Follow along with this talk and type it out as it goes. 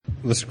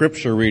The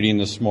scripture reading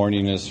this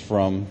morning is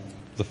from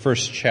the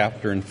first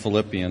chapter in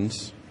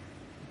Philippians,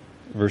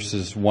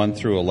 verses 1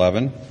 through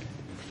 11.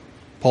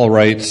 Paul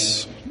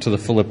writes to the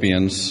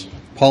Philippians,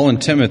 Paul and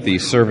Timothy,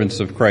 servants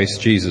of Christ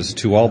Jesus,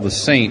 to all the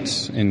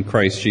saints in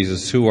Christ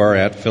Jesus who are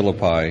at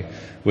Philippi,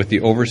 with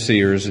the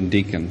overseers and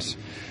deacons.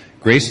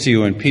 Grace to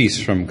you and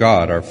peace from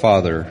God our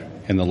Father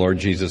and the Lord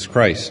Jesus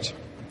Christ.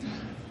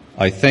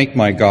 I thank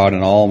my God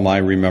in all my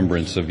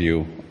remembrance of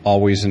you,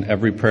 always in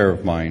every prayer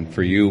of mine,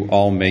 for you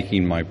all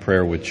making my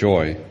prayer with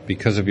joy,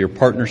 because of your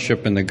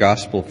partnership in the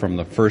gospel from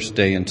the first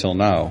day until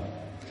now.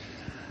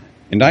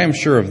 And I am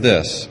sure of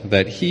this,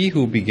 that he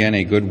who began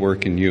a good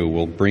work in you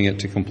will bring it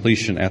to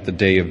completion at the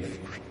day of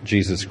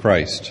Jesus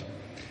Christ.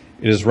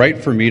 It is right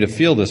for me to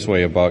feel this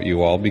way about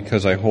you all,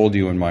 because I hold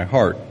you in my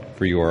heart,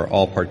 for you are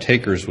all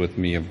partakers with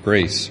me of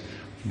grace,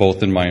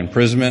 both in my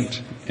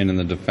imprisonment and in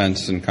the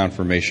defense and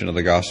confirmation of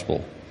the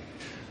gospel.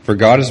 For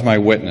God is my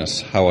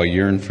witness, how I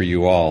yearn for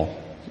you all,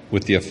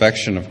 with the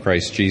affection of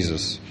Christ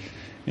Jesus.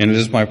 And it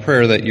is my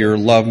prayer that your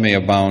love may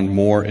abound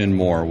more and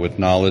more with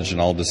knowledge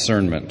and all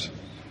discernment,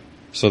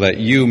 so that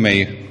you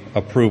may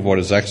approve what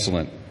is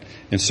excellent,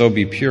 and so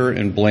be pure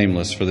and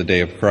blameless for the day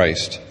of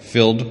Christ,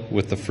 filled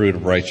with the fruit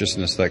of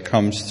righteousness that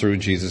comes through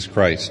Jesus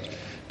Christ,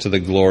 to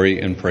the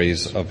glory and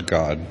praise of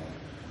God.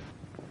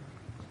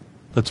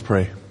 Let's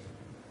pray.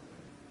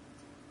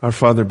 Our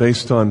Father,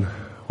 based on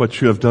what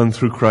you have done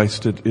through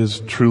Christ, it is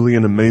truly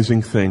an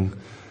amazing thing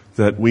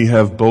that we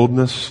have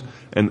boldness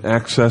and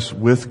access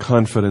with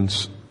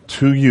confidence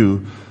to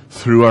you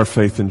through our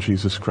faith in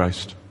Jesus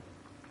Christ.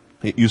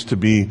 It used to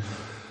be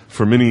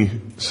for many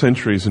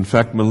centuries, in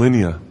fact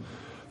millennia,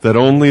 that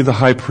only the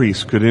high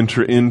priest could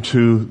enter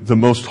into the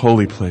most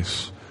holy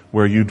place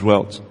where you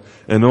dwelt,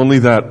 and only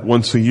that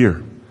once a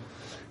year.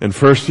 And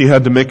first he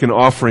had to make an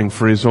offering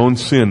for his own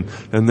sin,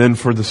 and then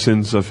for the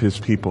sins of his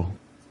people.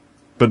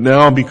 But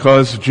now,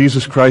 because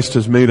Jesus Christ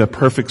has made a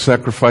perfect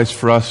sacrifice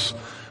for us,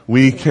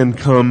 we can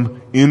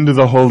come into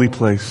the holy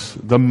place,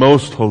 the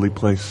most holy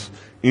place,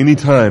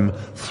 anytime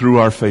through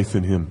our faith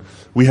in him.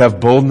 We have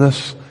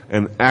boldness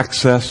and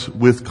access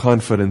with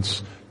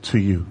confidence to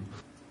you.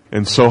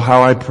 And so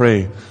how I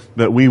pray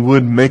that we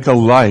would make a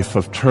life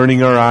of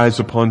turning our eyes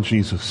upon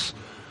Jesus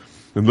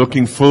and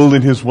looking full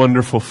in his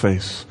wonderful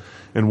face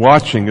and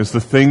watching as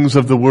the things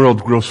of the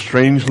world grow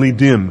strangely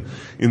dim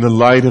in the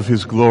light of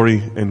his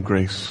glory and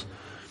grace.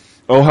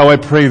 Oh, how I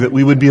pray that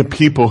we would be a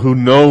people who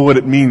know what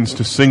it means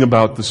to sing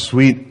about the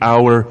sweet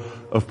hour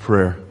of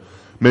prayer.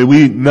 May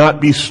we not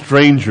be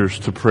strangers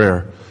to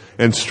prayer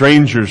and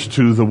strangers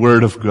to the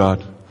Word of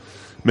God.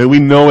 May we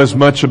know as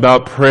much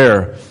about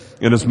prayer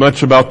and as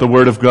much about the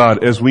Word of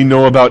God as we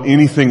know about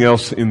anything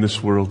else in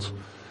this world.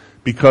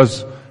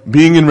 Because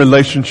being in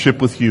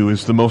relationship with you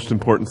is the most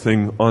important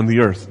thing on the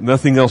earth.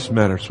 Nothing else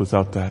matters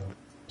without that.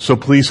 So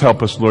please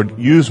help us, Lord.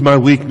 Use my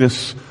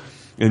weakness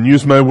and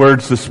use my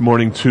words this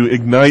morning to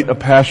ignite a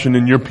passion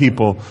in your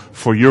people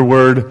for your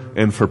word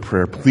and for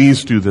prayer.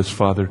 Please do this,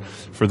 Father,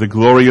 for the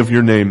glory of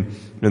your name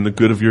and the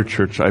good of your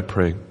church, I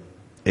pray.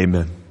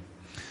 Amen.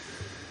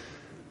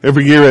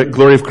 Every year at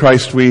Glory of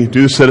Christ, we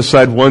do set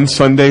aside one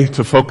Sunday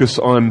to focus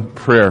on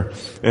prayer.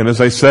 And as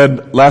I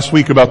said last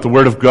week about the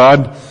Word of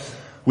God,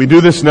 we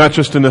do this not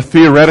just in a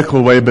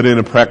theoretical way, but in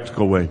a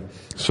practical way.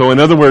 So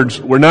in other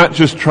words, we're not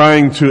just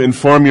trying to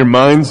inform your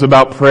minds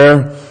about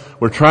prayer,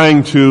 we're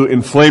trying to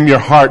inflame your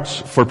hearts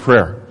for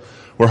prayer.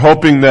 We're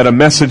hoping that a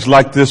message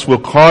like this will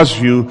cause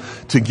you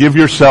to give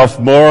yourself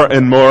more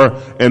and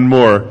more and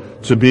more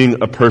to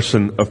being a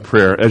person of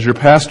prayer. As your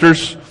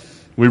pastors,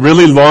 we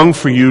really long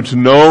for you to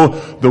know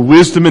the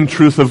wisdom and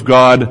truth of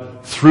God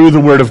through the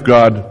Word of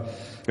God.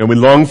 And we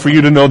long for you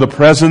to know the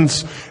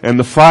presence and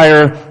the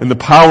fire and the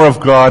power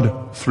of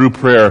God through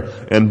prayer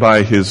and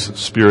by His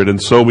Spirit.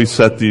 And so we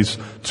set these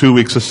 2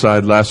 weeks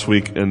aside, last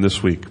week and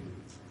this week.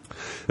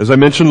 As I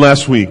mentioned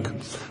last week,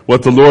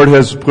 what the Lord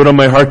has put on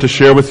my heart to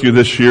share with you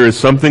this year is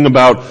something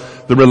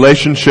about the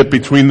relationship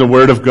between the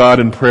Word of God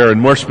and prayer, and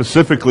more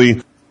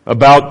specifically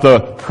about the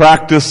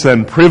practice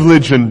and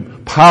privilege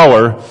and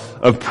power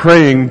of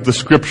praying the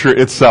Scripture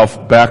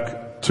itself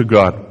back to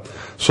God.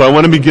 So I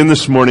want to begin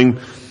this morning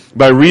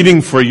by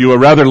reading for you a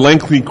rather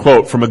lengthy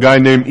quote from a guy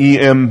named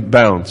E.M.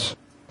 Bounds.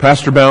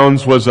 Pastor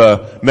Bounds was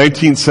a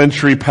 19th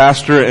century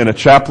pastor and a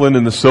chaplain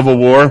in the Civil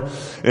War,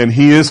 and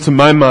he is, to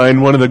my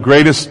mind, one of the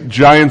greatest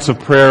giants of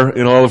prayer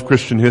in all of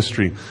Christian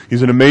history.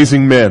 He's an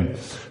amazing man.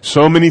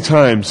 So many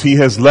times he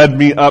has led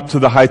me up to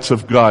the heights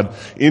of God.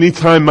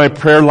 Anytime my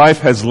prayer life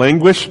has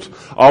languished,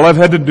 all I've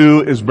had to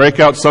do is break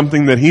out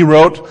something that he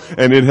wrote,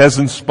 and it has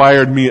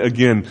inspired me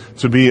again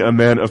to be a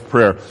man of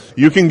prayer.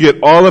 You can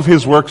get all of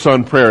his works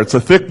on prayer. It's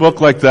a thick book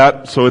like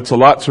that, so it's a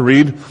lot to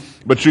read.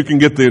 But you can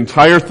get the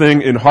entire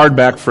thing in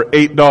hardback for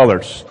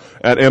 $8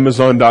 at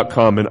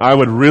Amazon.com. And I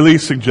would really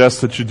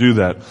suggest that you do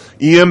that.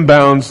 E.M.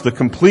 Bounds, the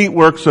complete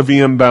works of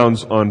E.M.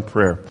 Bounds on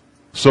prayer.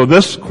 So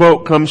this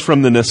quote comes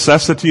from The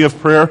Necessity of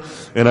Prayer,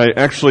 and I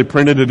actually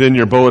printed it in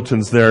your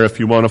bulletins there if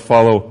you want to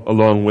follow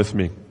along with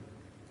me.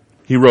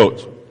 He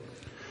wrote,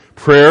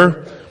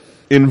 "Prayer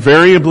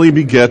invariably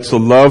begets a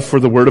love for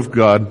the Word of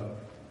God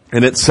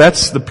and it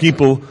sets the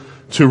people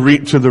to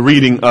the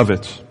reading of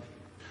it.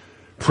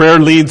 Prayer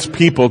leads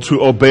people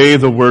to obey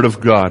the Word of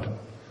God,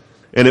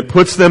 and it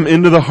puts them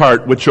into the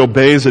heart which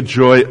obeys a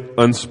joy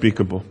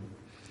unspeakable.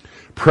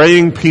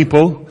 Praying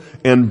people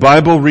and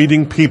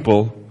Bible-reading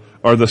people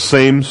are the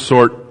same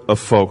sort of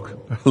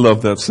folk. I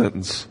love that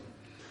sentence.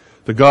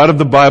 The God of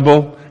the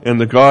Bible and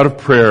the God of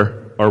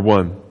prayer are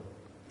one.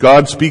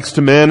 God speaks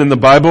to man in the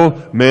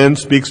Bible, man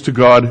speaks to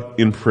God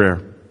in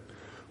prayer.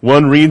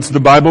 One reads the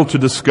Bible to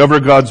discover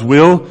God's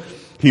will.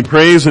 He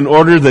prays in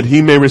order that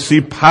he may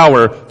receive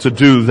power to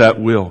do that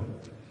will.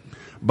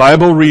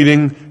 Bible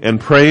reading and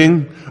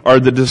praying are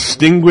the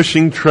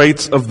distinguishing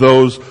traits of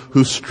those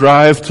who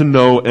strive to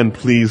know and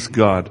please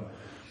God.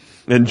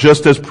 And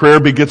just as prayer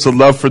begets a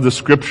love for the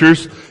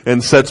Scriptures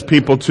and sets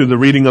people to the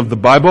reading of the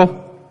Bible,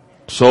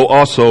 so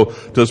also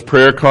does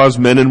prayer cause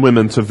men and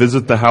women to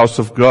visit the house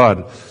of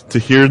God, to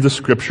hear the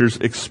Scriptures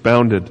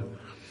expounded.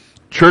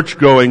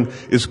 Church-going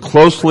is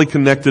closely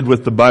connected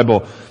with the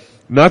Bible,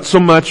 not so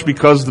much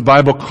because the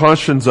Bible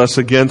cautions us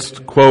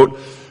against, quote,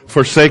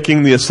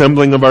 forsaking the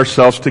assembling of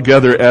ourselves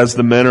together as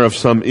the manner of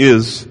some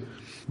is,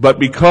 but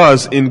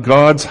because in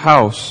God's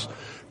house,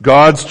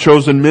 God's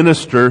chosen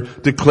minister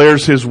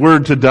declares His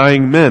word to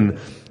dying men,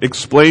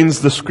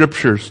 explains the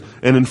Scriptures,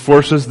 and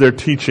enforces their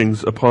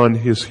teachings upon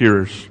His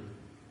hearers.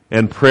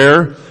 And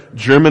prayer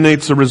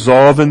germinates a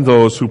resolve in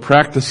those who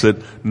practice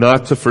it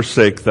not to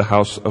forsake the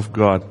house of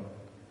God.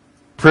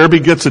 Prayer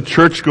begets a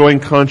church-going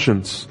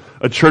conscience,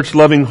 a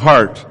church-loving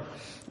heart,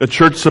 a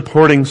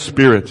church-supporting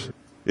spirit.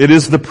 It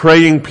is the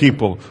praying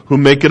people who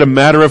make it a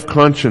matter of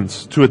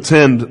conscience to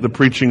attend the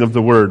preaching of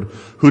the Word,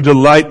 who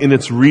delight in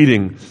its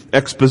reading,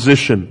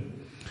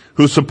 exposition,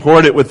 who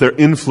support it with their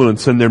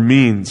influence and their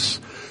means.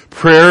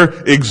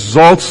 Prayer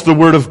exalts the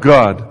Word of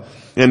God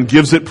and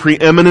gives it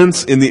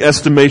preeminence in the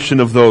estimation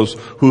of those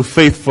who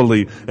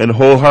faithfully and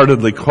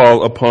wholeheartedly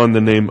call upon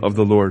the name of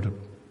the Lord.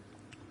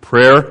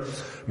 Prayer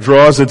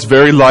draws its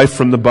very life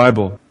from the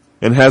Bible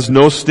and has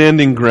no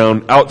standing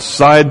ground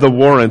outside the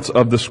warrant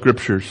of the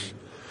Scriptures.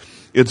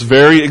 Its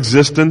very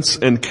existence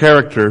and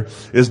character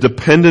is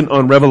dependent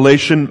on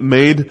revelation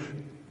made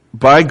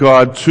by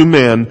God to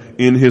man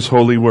in His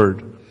holy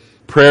word.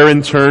 Prayer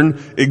in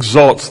turn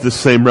exalts this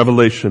same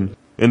revelation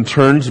and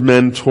turns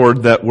men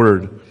toward that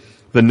word.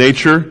 The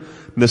nature,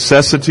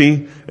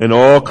 necessity, and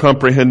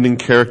all-comprehending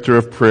character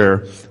of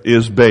prayer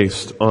is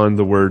based on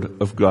the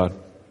Word of God.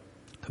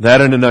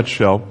 That, in a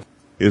nutshell,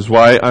 is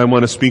why I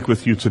want to speak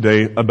with you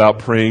today about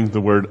praying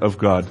the Word of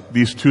God.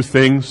 These two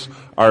things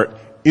are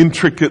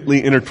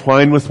intricately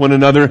intertwined with one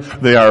another.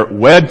 They are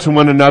wed to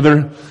one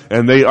another,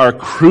 and they are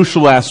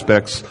crucial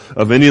aspects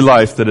of any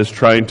life that is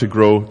trying to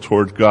grow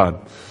toward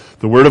God.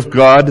 The Word of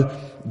God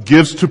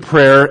gives to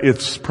prayer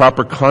its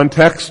proper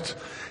context,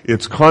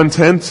 its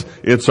content,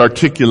 its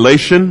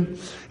articulation,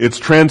 its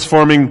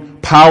transforming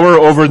power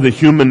over the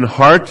human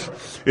heart,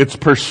 its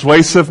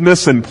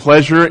persuasiveness and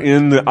pleasure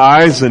in the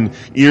eyes and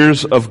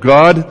ears of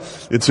God,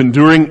 its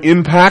enduring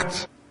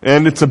impact,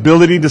 and its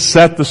ability to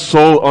set the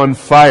soul on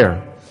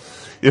fire.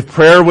 If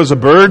prayer was a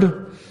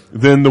bird,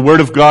 then the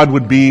Word of God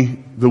would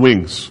be the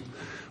wings.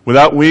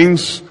 Without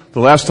wings, the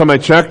last time I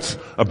checked,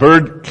 a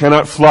bird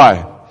cannot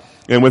fly.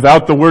 And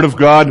without the Word of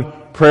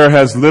God, prayer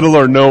has little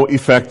or no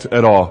effect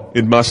at all.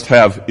 It must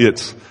have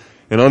it.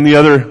 And on the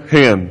other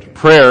hand,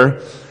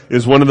 prayer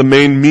is one of the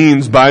main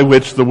means by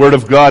which the Word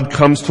of God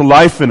comes to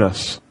life in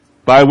us,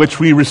 by which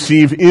we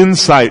receive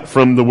insight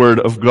from the Word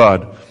of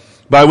God,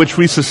 by which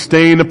we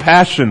sustain a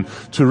passion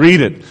to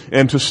read it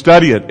and to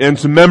study it and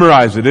to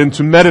memorize it and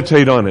to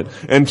meditate on it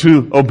and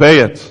to obey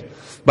it,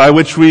 by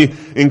which we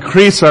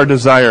increase our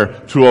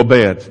desire to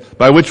obey it,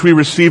 by which we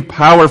receive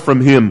power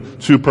from Him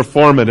to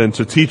perform it and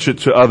to teach it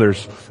to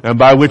others, and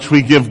by which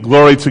we give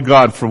glory to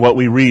God for what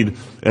we read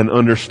and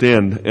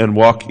understand and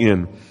walk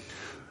in.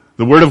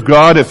 The Word of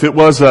God, if it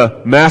was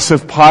a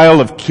massive pile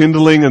of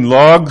kindling and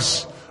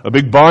logs, a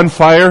big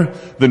bonfire,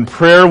 then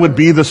prayer would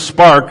be the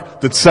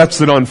spark that sets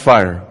it on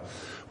fire.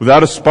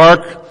 Without a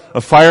spark,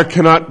 a fire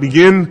cannot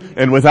begin,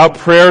 and without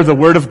prayer, the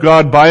Word of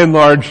God, by and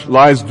large,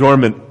 lies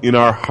dormant in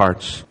our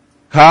hearts.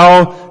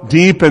 How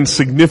deep and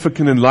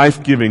significant and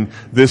life-giving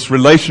this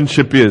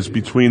relationship is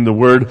between the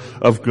Word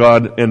of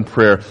God and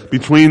prayer,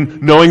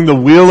 between knowing the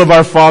will of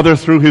our Father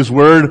through His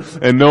Word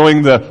and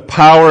knowing the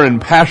power and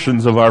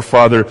passions of our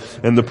Father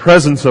and the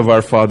presence of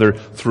our Father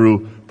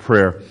through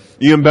prayer.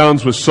 E.M.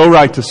 Bounds was so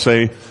right to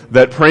say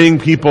that praying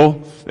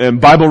people and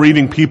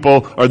Bible-reading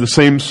people are the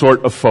same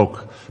sort of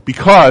folk.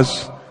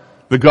 Because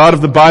the God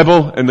of the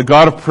Bible and the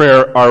God of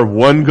prayer are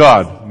one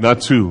God,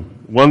 not two.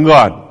 One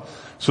God.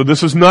 So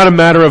this is not a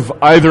matter of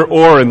either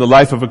or in the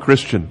life of a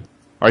Christian.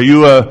 Are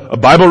you a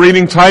Bible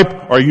reading type?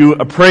 Or are you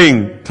a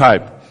praying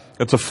type?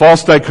 It's a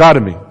false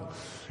dichotomy.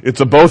 It's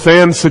a both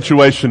and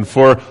situation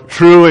for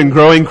true and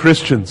growing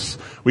Christians.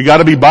 We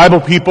gotta be Bible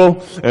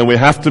people and we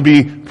have to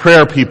be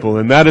prayer people.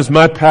 And that is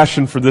my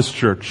passion for this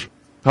church.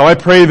 How I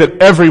pray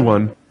that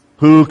everyone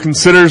who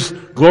considers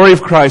glory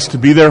of Christ to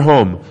be their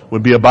home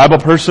would be a Bible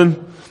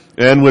person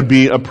and would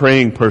be a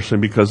praying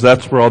person, because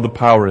that's where all the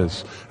power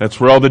is. That's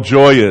where all the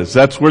joy is.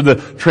 That's where the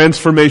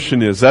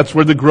transformation is. That's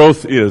where the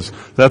growth is.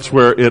 That's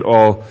where it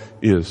all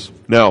is.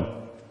 Now,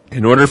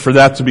 in order for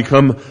that to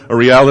become a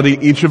reality,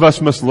 each of us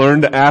must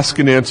learn to ask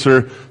and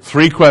answer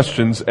 3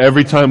 questions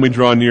every time we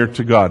draw near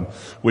to God,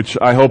 which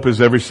I hope is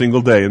every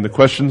single day. And the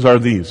questions are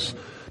these.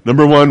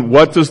 Number 1,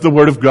 what does the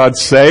Word of God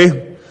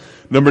say?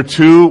 Number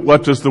 2,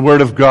 what does the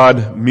Word of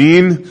God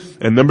mean?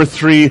 And number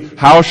 3,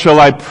 how shall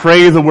I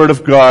pray the Word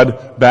of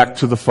God back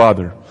to the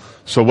Father?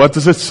 So what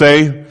does it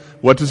say?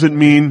 What does it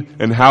mean?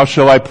 And how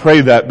shall I pray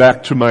that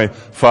back to my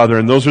Father?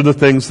 And those are the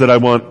things that I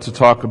want to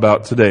talk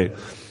about today.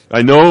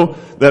 I know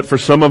that for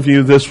some of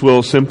you this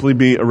will simply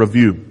be a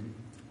review,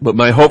 but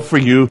my hope for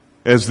you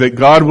is that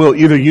God will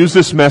either use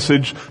this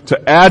message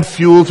to add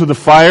fuel to the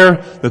fire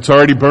that's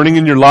already burning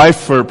in your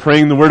life for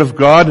praying the Word of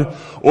God,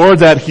 or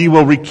that He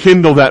will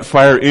rekindle that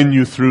fire in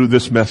you through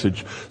this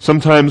message.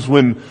 Sometimes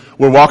when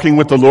we're walking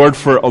with the Lord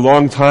for a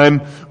long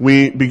time,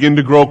 we begin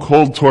to grow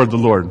cold toward the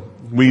Lord.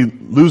 We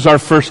lose our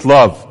first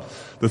love.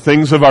 The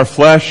things of our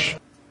flesh,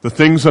 the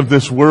things of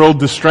this world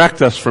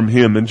distract us from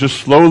Him, and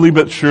just slowly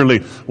but surely,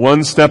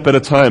 one step at a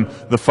time,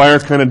 the fire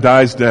kind of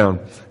dies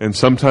down and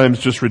sometimes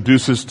just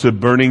reduces to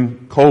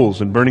burning coals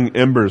and burning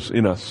embers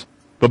in us.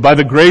 But by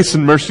the grace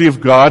and mercy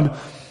of God,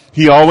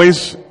 He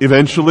always,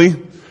 eventually,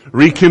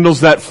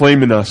 rekindles that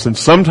flame in us. And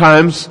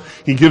sometimes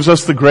He gives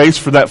us the grace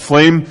for that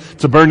flame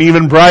to burn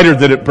even brighter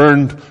than it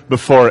burned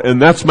before.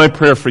 And that's my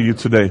prayer for you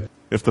today.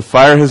 If the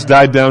fire has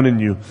died down in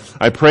you,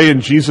 I pray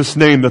in Jesus'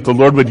 name that the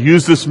Lord would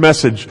use this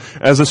message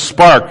as a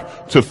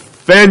spark to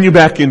fan you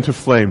back into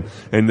flame,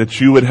 and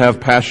that you would have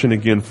passion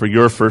again for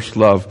your first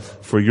love,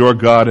 for your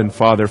God and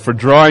Father, for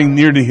drawing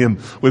near to Him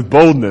with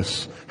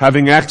boldness,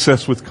 having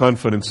access with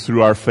confidence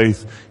through our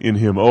faith in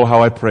Him. Oh,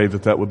 how I pray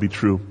that that would be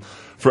true.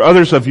 For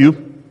others of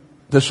you,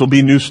 this will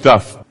be new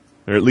stuff,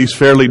 or at least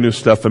fairly new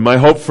stuff. And my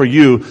hope for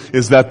you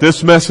is that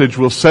this message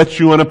will set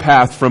you on a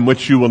path from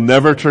which you will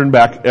never turn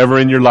back ever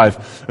in your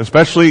life.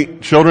 Especially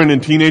children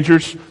and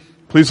teenagers,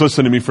 please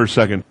listen to me for a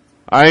second.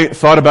 I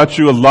thought about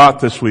you a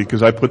lot this week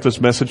as I put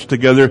this message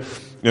together,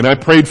 and I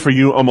prayed for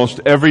you almost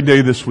every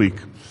day this week.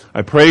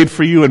 I prayed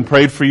for you and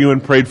prayed for you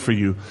and prayed for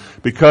you,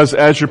 because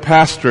as your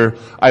pastor,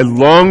 I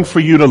long for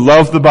you to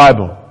love the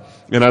Bible,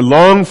 and I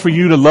long for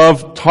you to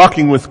love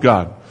talking with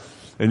God.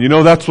 And you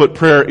know that's what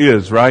prayer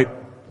is, right?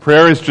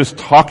 Prayer is just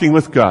talking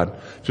with God,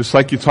 just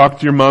like you talk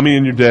to your mommy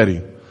and your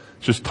daddy.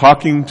 Just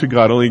talking to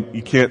God, only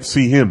you can't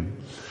see Him.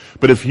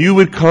 But if you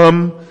would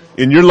come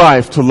in your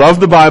life to love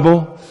the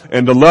Bible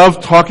and to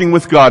love talking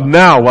with God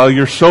now while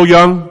you're so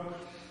young,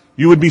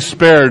 you would be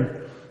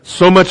spared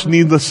so much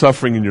needless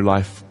suffering in your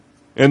life.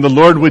 And the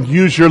Lord would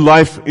use your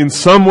life in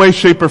some way,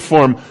 shape, or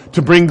form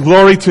to bring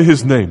glory to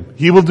His name.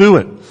 He will do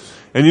it.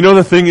 And you know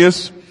the thing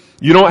is,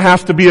 you don't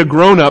have to be a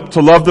grown-up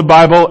to love the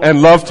Bible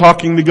and love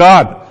talking to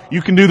God.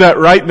 You can do that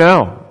right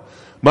now.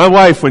 My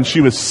wife, when she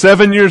was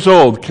 7 years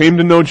old, came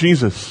to know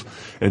Jesus.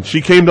 And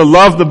she came to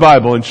love the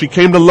Bible, and she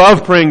came to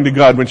love praying to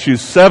God when she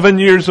was 7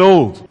 years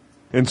old.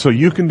 And so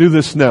you can do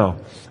this now.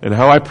 And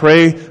how I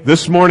pray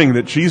this morning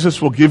that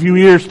Jesus will give you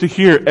ears to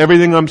hear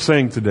everything I'm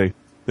saying today.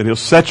 That He'll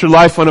set your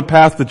life on a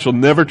path that you'll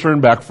never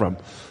turn back from.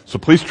 So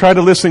please try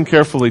to listen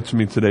carefully to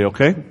me today,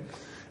 okay?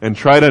 And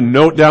try to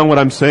note down what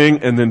I'm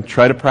saying, and then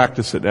try to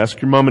practice it.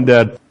 Ask your mom and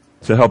dad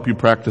to help you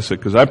practice it.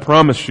 Because I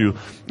promise you,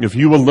 if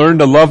you will learn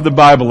to love the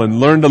Bible and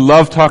learn to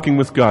love talking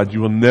with God, you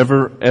will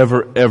never,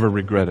 ever, ever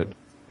regret it.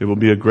 It will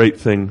be a great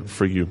thing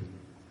for you.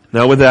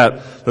 Now with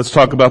that, let's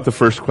talk about the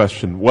first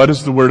question. What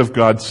does the Word of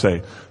God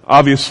say?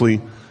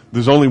 Obviously,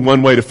 there's only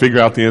one way to figure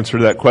out the answer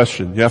to that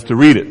question. You have to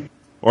read it,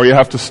 or you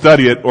have to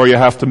study it, or you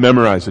have to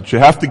memorize it. You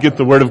have to get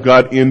the Word of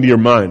God into your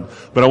mind.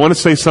 But I want to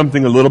say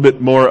something a little bit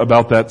more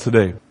about that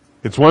today.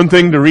 It's one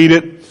thing to read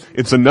it.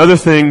 It's another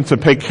thing to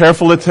pay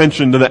careful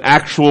attention to the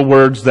actual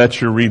words that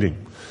you're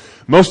reading.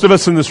 Most of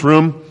us in this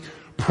room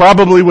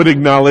probably would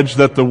acknowledge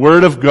that the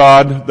Word of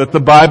God, that the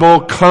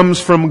Bible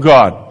comes from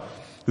God,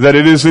 that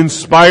it is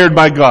inspired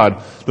by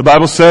God. The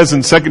Bible says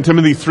in 2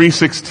 Timothy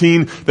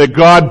 3:16 that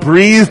God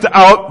breathed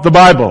out the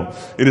Bible.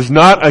 It is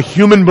not a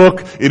human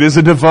book, it is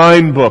a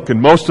divine book,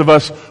 and most of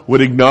us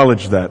would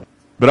acknowledge that.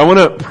 But I want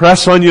to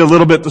press on you a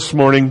little bit this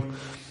morning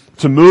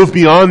to move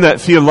beyond that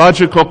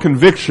theological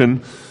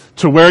conviction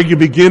to where you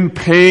begin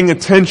paying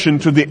attention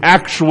to the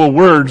actual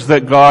words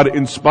that God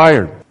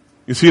inspired.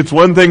 You see, it's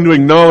one thing to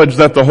acknowledge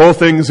that the whole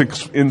thing is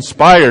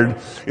inspired.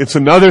 It's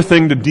another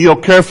thing to deal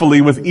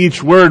carefully with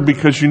each word,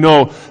 because you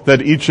know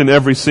that each and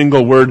every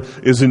single word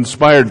is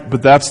inspired.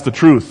 But that's the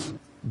truth.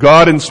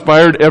 God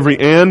inspired every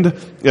and,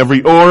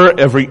 every or,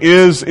 every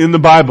is in the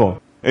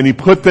Bible. And He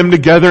put them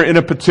together in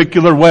a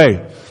particular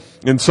way.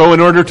 And so in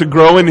order to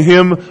grow in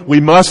Him, we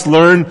must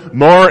learn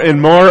more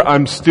and more.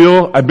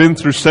 I've been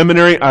through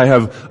seminary. I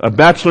have a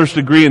bachelor's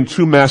degree and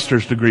 2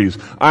 master's degrees.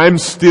 I'm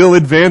still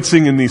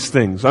advancing in these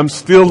things. I'm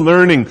still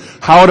learning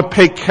how to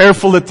pay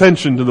careful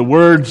attention to the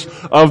words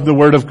of the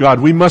Word of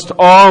God. We must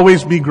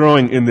always be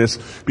growing in this,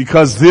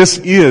 because this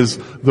is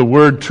the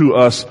Word to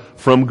us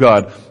from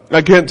God.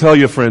 I can't tell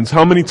you, friends,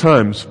 how many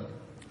times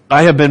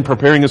I have been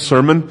preparing a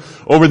sermon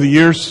over the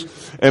years,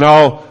 and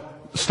I'll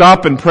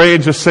stop and pray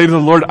and just say to the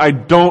Lord, I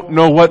don't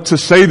know what to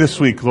say this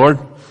week, Lord.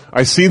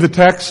 I see the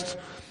text.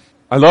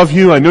 I love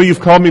you. I know you've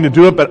called me to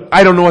do it, but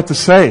I don't know what to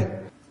say.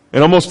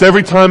 And almost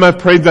every time I've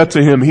prayed that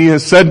to Him, He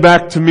has said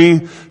back to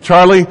me,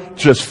 Charlie,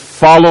 just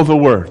follow the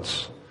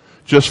words.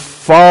 Just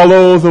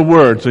follow the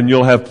words and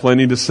you'll have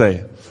plenty to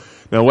say.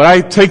 Now what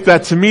I take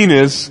that to mean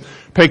is,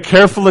 pay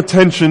careful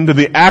attention to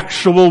the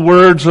actual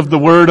words of the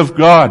Word of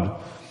God.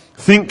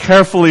 Think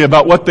carefully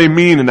about what they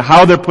mean and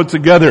how they're put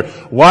together,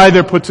 why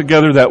they're put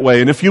together that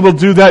way. And if you will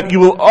do that, you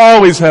will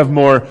always have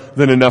more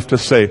than enough to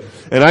say.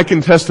 And I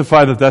can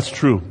testify that that's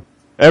true.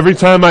 Every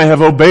time I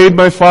have obeyed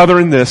my Father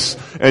in this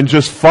and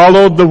just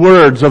followed the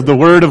words of the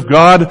Word of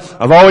God,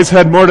 I've always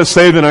had more to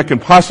say than I can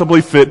possibly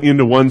fit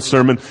into one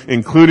sermon,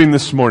 including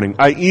this morning.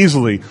 I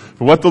easily,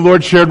 for what the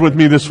Lord shared with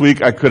me this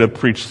week, I could have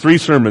preached 3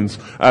 sermons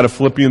out of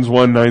Philippians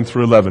 1, 9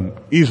 through 11.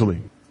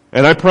 Easily.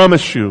 And I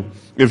promise you,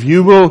 if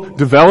you will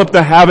develop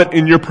the habit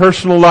in your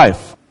personal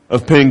life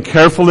of paying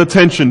careful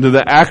attention to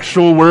the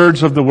actual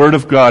words of the Word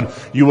of God,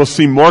 you will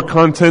see more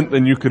content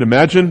than you could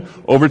imagine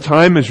over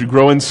time as you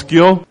grow in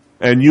skill.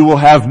 And you will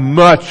have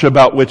much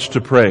about which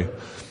to pray.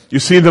 You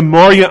see, the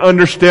more you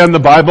understand the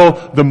Bible,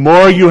 the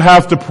more you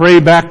have to pray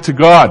back to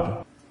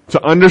God.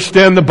 To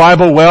understand the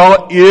Bible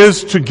well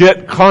is to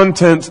get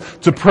content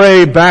to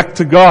pray back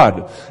to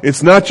God.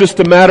 It's not just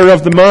a matter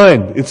of the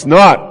mind. It's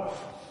not.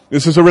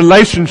 This is a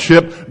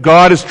relationship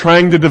God is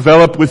trying to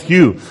develop with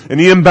you.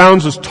 And Ian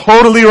Bounds is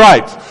totally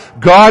right.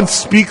 God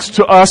speaks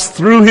to us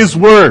through His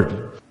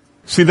Word.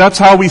 See, that's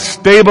how we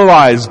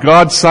stabilize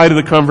God's side of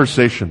the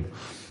conversation.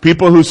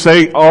 People who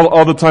say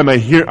all the time, I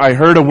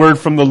heard a word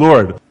from the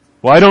Lord.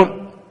 Well, I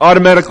don't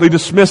automatically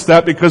dismiss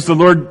that because the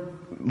Lord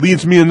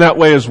leads me in that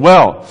way as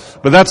well.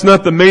 But that's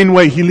not the main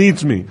way He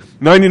leads me.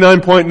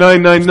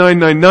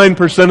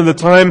 99.99999% of the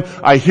time,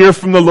 I hear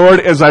from the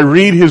Lord as I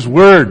read His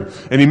Word.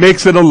 And He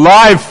makes it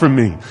alive for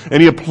me.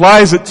 And He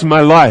applies it to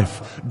my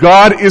life.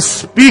 God is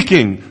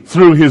speaking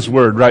through His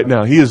Word right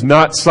now. He is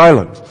not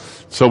silent.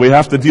 So we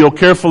have to deal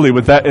carefully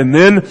with that, and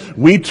then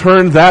we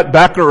turn that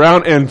back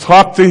around and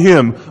talk to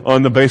Him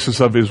on the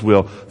basis of His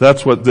will.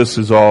 That's what this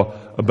is all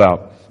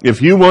about.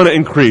 If you want to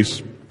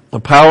increase the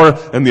power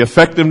and the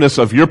effectiveness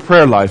of your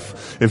prayer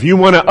life, if you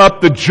want to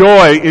up the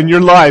joy in your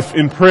life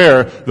in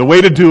prayer, the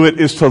way to do it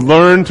is to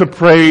learn to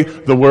pray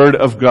the Word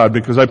of God,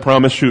 because I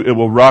promise you it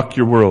will rock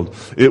your world.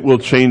 It will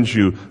change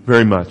you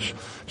very much.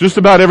 Just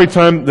about every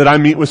time that I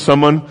meet with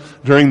someone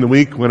during the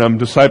week when I'm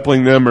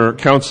discipling them or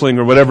counseling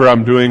or whatever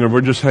I'm doing, or we're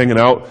just hanging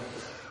out,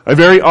 I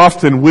very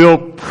often will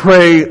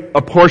pray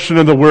a portion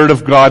of the Word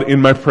of God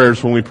in my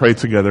prayers when we pray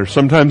together.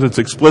 Sometimes it's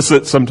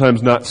explicit,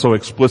 sometimes not so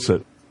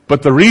explicit.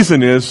 But the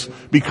reason is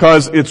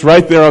because it's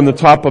right there on the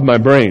top of my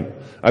brain.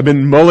 I've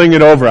been mulling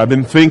it over. I've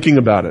been thinking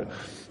about it.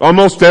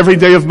 Almost every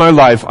day of my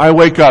life, I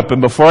wake up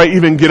and before I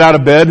even get out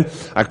of bed,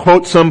 I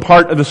quote some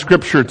part of the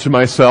Scripture to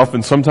myself,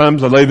 and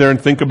sometimes I lay there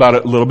and think about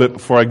it a little bit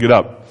before I get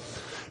up.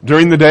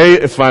 During the day,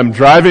 if I'm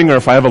driving or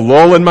if I have a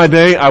lull in my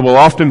day, I will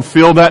often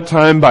fill that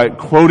time by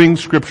quoting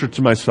Scripture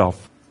to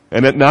myself.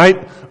 And at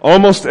night,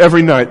 almost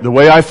every night, the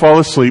way I fall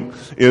asleep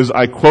is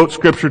I quote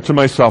Scripture to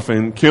myself,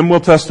 and Kim will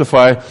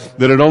testify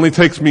that it only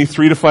takes me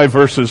 3 to 5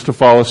 verses to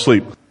fall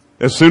asleep.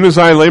 As soon as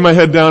I lay my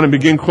head down and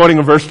begin quoting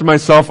a verse to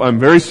myself, I'm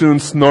very soon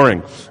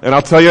snoring. And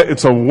I'll tell you,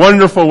 it's a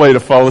wonderful way to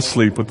fall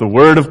asleep with the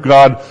Word of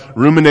God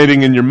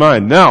ruminating in your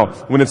mind. Now,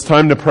 when it's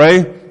time to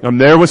pray, I'm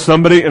there with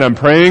somebody and I'm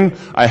praying.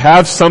 I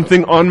have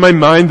something on my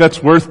mind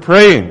that's worth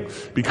praying,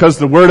 because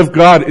the Word of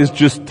God is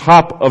just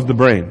top of the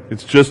brain.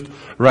 It's just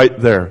right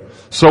there.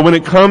 So when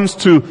it comes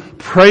to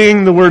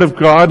praying the Word of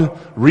God,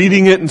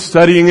 reading it and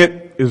studying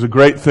it is a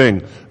great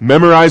thing.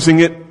 Memorizing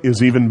it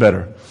is even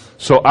better.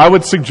 So I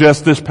would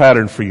suggest this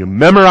pattern for you.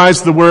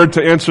 Memorize the Word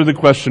to answer the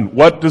question,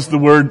 what does the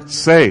Word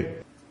say?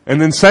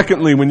 And then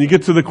secondly, when you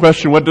get to the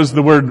question, what does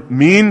the Word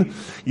mean?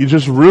 You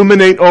just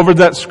ruminate over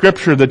that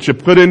Scripture that you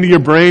put into your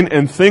brain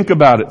and think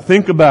about it,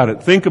 think about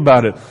it, think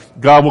about it.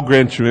 God will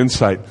grant you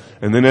insight.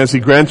 And then as He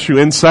grants you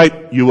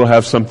insight, you will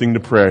have something to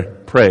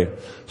pray.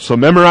 So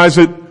memorize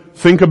it,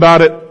 think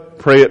about it,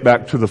 pray it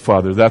back to the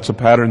Father. That's a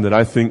pattern that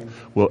I think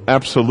will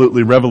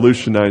absolutely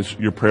revolutionize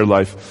your prayer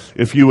life.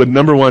 If you would,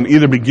 number one,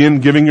 either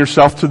begin giving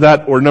yourself to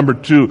that, or number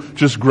two,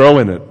 just grow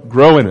in it.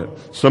 Grow in it.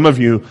 Some of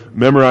you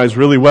memorize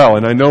really well,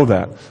 and I know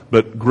that,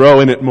 but grow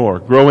in it more.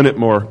 Grow in it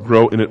more.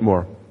 Grow in it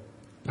more.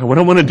 Now, what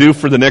I want to do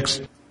for the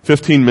next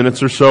 15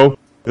 minutes or so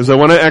is I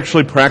want to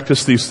actually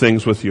practice these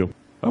things with you.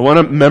 I want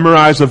to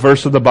memorize a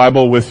verse of the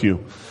Bible with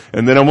you.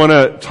 And then I want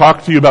to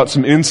talk to you about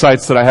some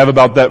insights that I have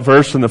about that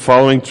verse in the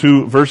following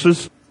 2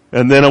 verses.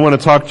 And then I want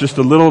to talk just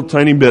a little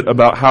tiny bit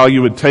about how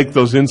you would take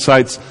those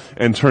insights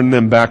and turn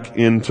them back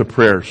into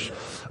prayers.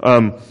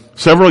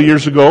 Several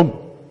years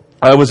ago,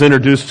 I was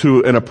introduced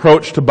to an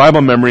approach to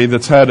Bible memory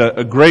that's had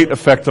a great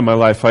effect on my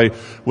life. I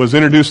was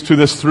introduced to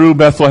this through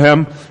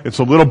Bethlehem. It's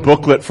a little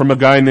booklet from a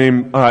guy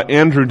named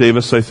Andrew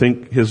Davis, I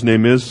think his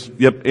name is.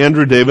 Yep,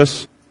 Andrew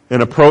Davis.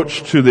 an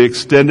approach to the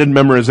extended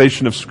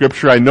memorization of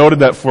Scripture. I noted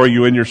that for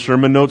you in your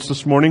sermon notes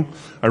this morning.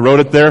 I wrote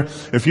it there.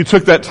 If you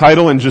took that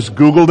title and just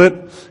Googled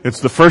it, it's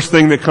the first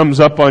thing that comes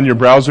up on your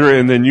browser,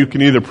 and then you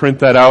can either print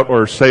that out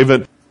or save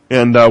it.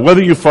 And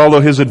whether you follow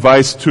his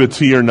advice to a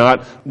T or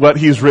not, what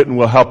he's written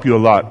will help you a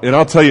lot. And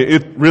I'll tell you,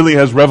 it really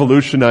has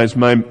revolutionized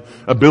my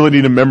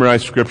ability to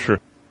memorize Scripture.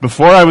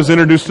 Before I was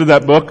introduced to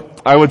that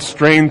book, I would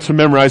strain to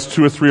memorize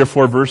 2 or 3 or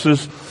 4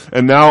 verses,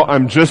 and now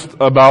I'm just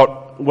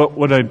about,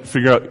 what did I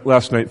figure out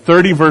last night?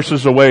 30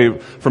 verses away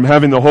from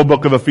having the whole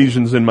book of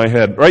Ephesians in my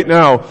head. Right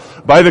now,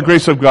 by the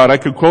grace of God, I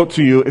could quote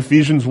to you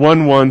Ephesians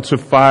 1:1 to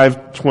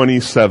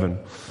 5:27.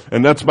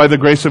 And that's by the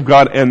grace of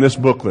God and this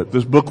booklet.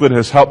 This booklet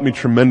has helped me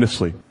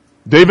tremendously.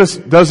 Davis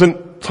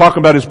doesn't talk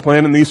about his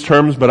plan in these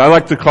terms, but I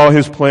like to call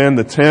his plan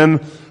the 10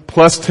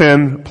 plus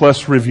 10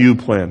 plus review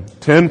plan.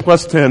 10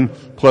 plus 10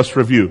 plus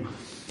review.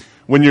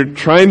 When you're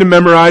trying to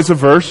memorize a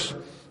verse,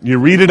 you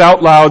read it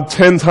out loud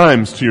 10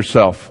 times to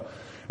yourself.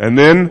 And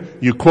then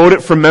you quote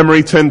it from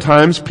memory 10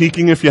 times,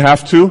 peeking if you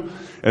have to.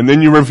 And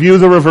then you review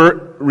the verse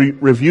and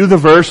review the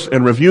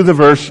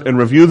verse and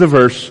review the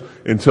verse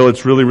until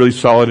it's really, really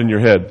solid in your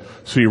head.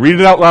 So you read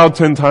it out loud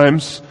 10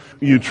 times.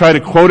 You try to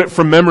quote it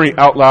from memory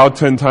out loud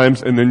 10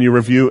 times, and then you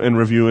review and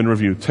review and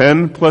review.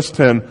 10 plus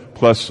 10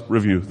 plus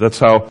review. That's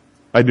how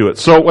I do it.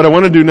 So what I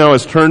want to do now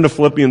is turn to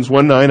Philippians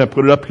 1:9. I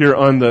put it up here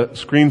on the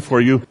screen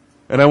for you.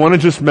 And I want to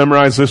just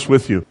memorize this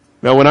with you.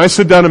 Now when I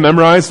sit down to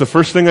memorize, the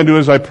first thing I do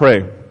is I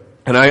pray.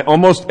 And I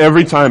almost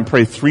every time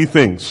pray 3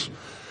 things.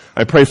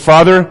 I pray,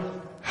 Father,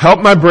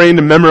 help my brain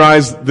to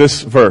memorize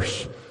this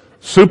verse.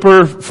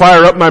 Super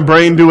fire up my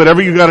brain, do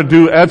whatever you gotta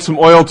do, add some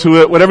oil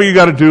to it, whatever you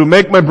gotta do,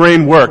 make my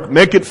brain work,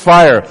 make it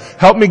fire.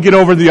 Help me get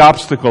over the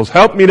obstacles.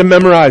 Help me to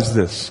memorize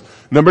this.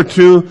 Number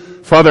 2,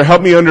 Father,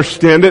 help me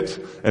understand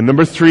it. And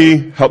number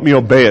 3, help me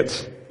obey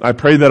it. I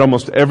pray that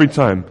almost every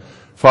time.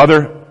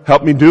 Father,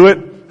 help me do it,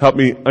 help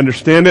me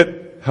understand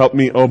it, help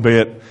me obey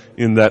it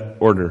in that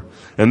order.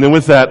 And then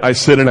with that, I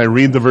sit and I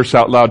read the verse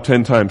out loud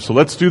 10 times. So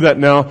let's do that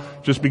now.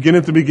 Just begin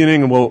at the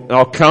beginning and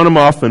I'll count them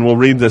off and we'll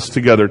read this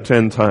together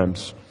 10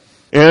 times.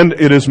 And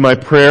it is my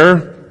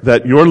prayer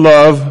that your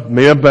love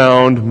may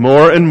abound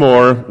more and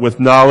more with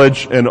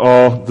knowledge and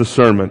all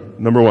discernment.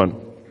 Number 1.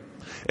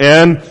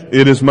 And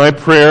it is my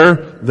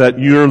prayer that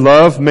your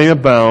love may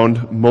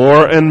abound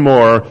more and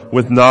more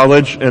with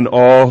knowledge and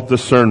all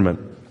discernment.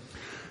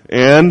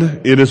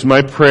 And it is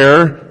my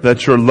prayer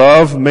that your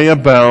love may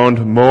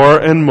abound more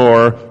and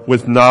more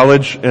with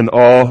knowledge and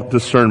all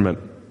discernment.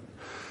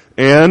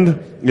 And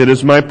it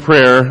is my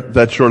prayer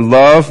that your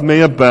love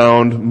may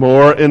abound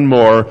more and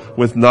more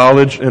with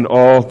knowledge and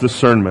all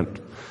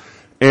discernment.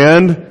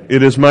 And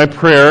it is my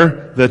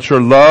prayer that your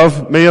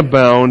love may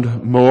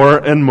abound more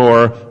and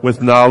more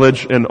with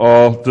knowledge and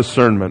all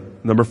discernment.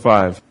 Number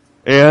 5.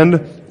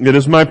 And it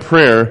is my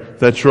prayer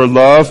that your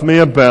love may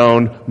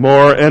abound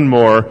more and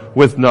more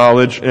with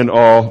knowledge and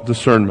all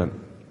discernment.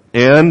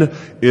 And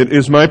it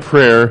is my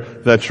prayer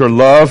that your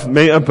love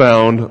may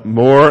abound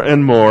more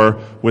and more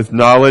with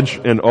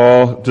knowledge and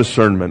all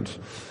discernment.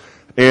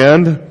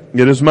 And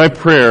it is my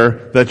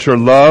prayer that your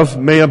love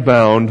may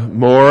abound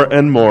more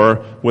and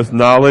more with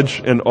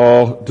knowledge and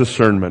all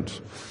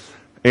discernment.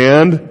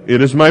 And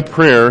it is my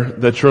prayer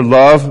that your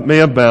love may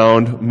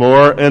abound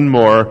more and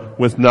more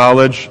with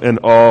knowledge and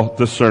all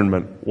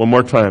discernment. One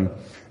more time.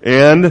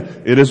 And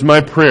it is my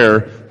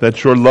prayer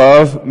that your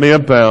love may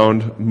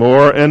abound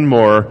more and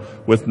more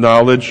with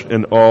knowledge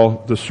and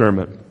all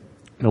discernment.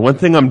 Now, one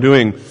thing I'm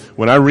doing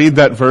when I read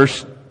that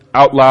verse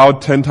out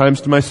loud 10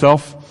 times to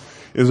myself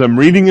is I'm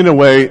reading in a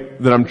way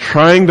that I'm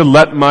trying to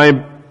let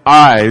my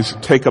eyes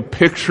take a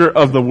picture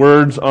of the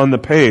words on the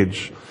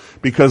page.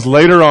 Because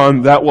later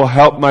on, that will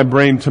help my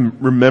brain to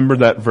remember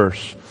that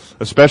verse.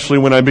 Especially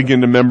when I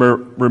begin to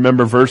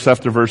remember verse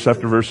after verse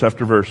after verse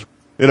after verse.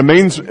 It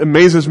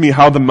amazes me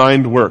how the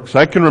mind works.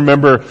 I can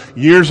remember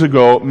years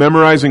ago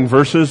memorizing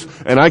verses,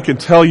 and I can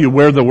tell you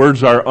where the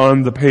words are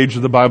on the page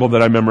of the Bible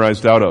that I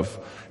memorized out of.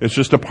 It's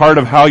just a part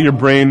of how your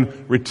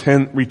brain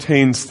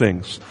retains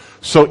things.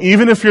 So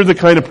even if you're the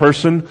kind of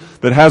person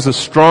that has a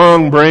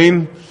strong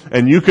brain,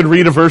 and you could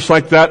read a verse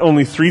like that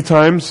only 3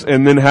 times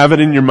and then have it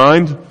in your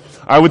mind,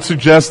 I would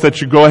suggest that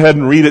you go ahead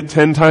and read it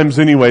 10 times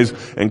anyways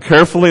and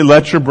carefully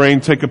let your brain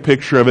take a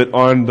picture of it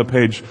on the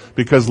page,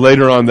 because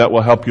later on that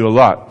will help you a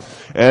lot.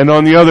 And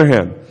on the other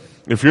hand,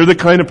 if you're the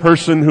kind of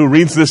person who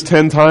reads this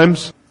 10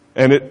 times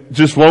and it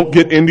just won't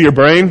get into your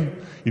brain,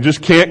 you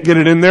just can't get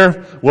it in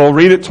there, well,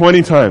 read it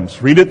 20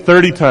 times, read it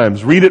 30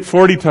 times, read it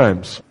 40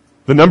 times.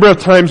 The number of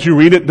times you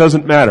read it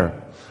doesn't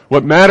matter.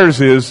 What matters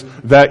is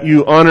that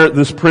you honor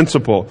this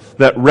principle,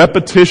 that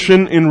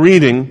repetition in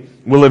reading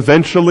will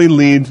eventually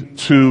lead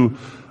to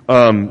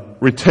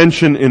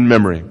retention in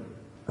memory.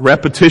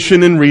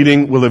 Repetition in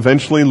reading will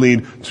eventually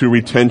lead to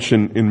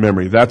retention in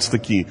memory. That's the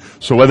key.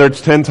 So whether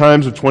it's 10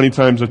 times or 20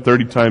 times or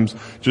 30 times,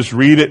 just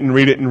read it and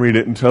read it and read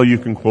it until you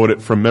can quote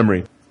it from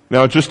memory.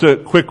 Now, just a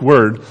quick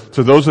word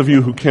to those of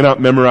you who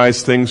cannot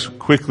memorize things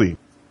quickly.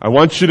 I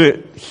want you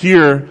to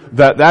hear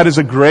that that is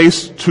a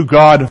grace to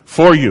God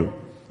for you.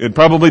 It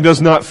probably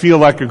does not feel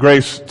like a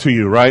grace to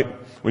you, right?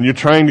 When you're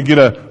trying to get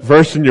a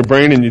verse in your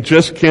brain and you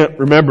just can't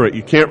remember it,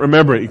 you can't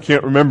remember it, you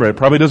can't remember it. It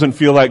probably doesn't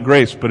feel like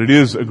grace, but it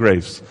is a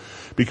grace.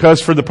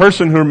 Because for the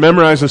person who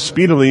memorizes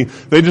speedily,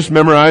 they just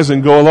memorize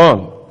and go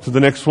along to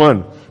the next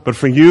one. But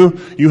for you,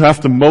 you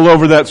have to mull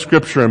over that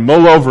scripture and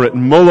mull over it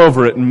and mull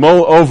over it and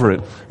mull over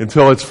it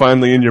until it's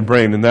finally in your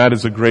brain. And that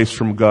is a grace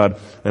from God.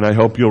 And I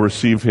hope you'll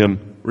receive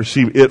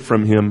it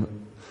from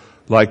Him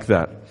like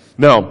that.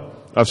 Now,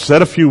 I've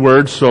said a few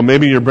words, so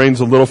maybe your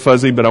brain's a little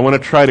fuzzy, but I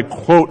want to try to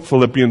quote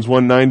Philippians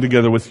 1:9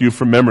 together with you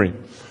from memory.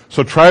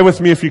 So try with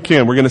me if you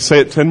can. We're going to say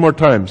it 10 more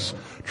times.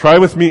 Try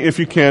with me if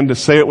you can to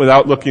say it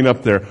without looking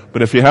up there.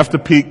 But if you have to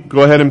peek,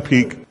 go ahead and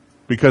peek,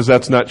 because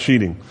that's not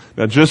cheating.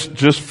 Now just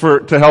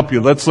to help you,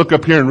 let's look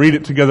up here and read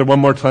it together one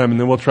more time, and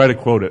then we'll try to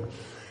quote it.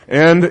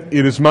 And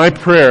it is my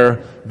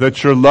prayer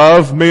that your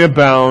love may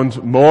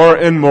abound more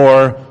and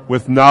more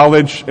with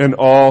knowledge and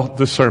all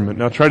discernment.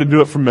 Now try to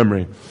do it from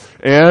memory.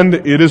 And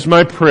it is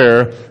my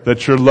prayer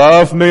that your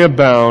love may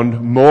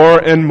abound more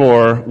and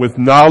more with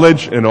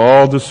knowledge and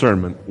all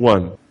discernment.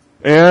 1.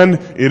 And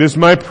it is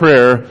my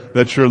prayer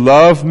that your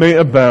love may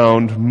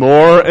abound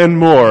more and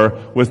more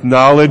with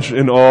knowledge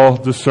and all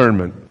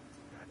discernment.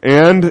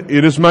 And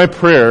it is my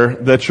prayer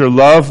that your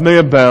love may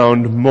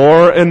abound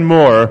more and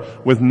more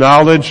with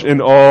knowledge and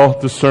all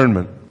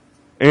discernment.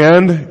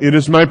 And it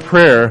is my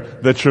prayer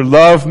that your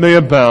love may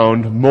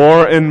abound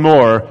more and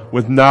more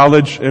with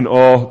knowledge and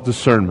all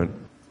discernment.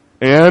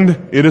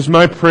 And it is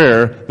my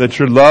prayer that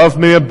your love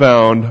may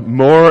abound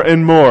more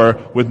and more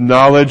with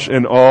knowledge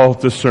and all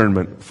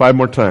discernment. 5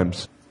 more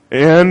times.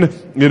 And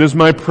it is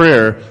my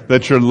prayer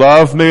that your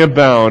love may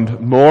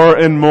abound more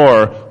and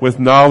more with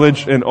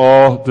knowledge and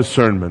all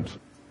discernment.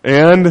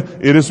 And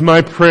it is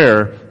my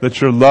prayer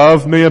that your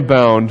love may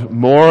abound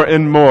more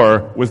and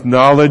more with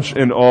knowledge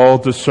and all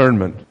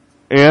discernment.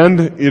 And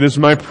it is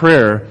my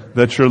prayer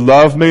that your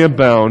love may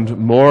abound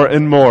more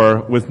and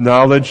more with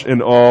knowledge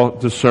and all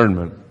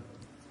discernment.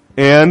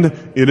 And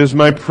it is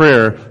my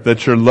prayer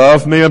that your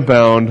love may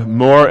abound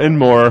more and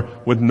more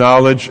with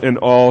knowledge and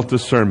all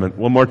discernment.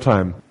 One more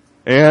time.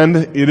 And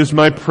it is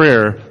my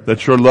prayer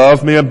that your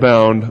love may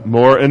abound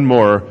more and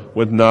more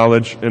with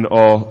knowledge and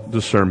all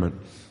discernment.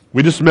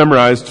 We just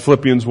memorized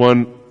Philippians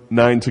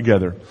 1:9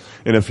 together.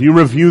 And if you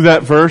review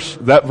that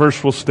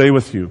verse will stay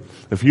with you.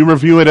 If you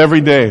review it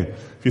every day,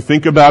 if you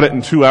think about it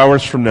in 2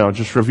 hours from now,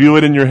 just review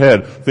it in your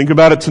head. Think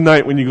about it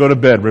tonight when you go to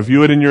bed.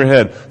 Review it in your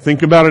head.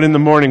 Think about it in the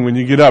morning when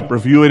you get up.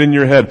 Review it in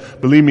your head.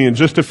 Believe me, in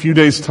just a few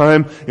days'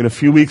 time, in a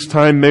few weeks'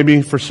 time,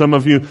 maybe for some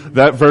of you,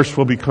 that verse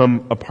will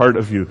become a part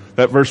of you.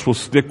 That verse will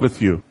stick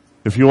with you.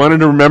 If you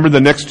wanted to remember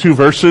the next 2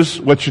 verses,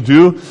 what you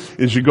do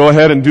is you go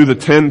ahead and do the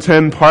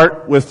 10-10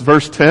 part with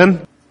verse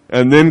 10,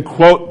 and then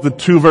quote the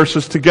 2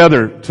 verses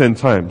together 10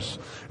 times.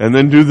 And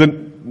then do the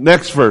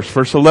next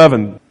verse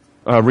 11.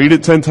 Read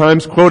it 10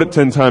 times, quote it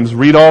 10 times,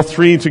 read all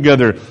 3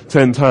 together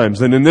 10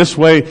 times. And in this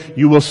way,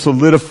 you will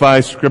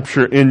solidify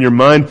Scripture in your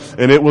mind,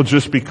 and it will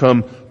just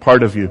become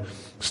part of you.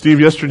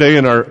 Steve, yesterday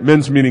in our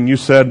men's meeting, you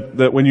said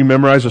that when you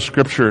memorize a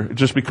Scripture, it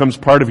just becomes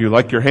part of you,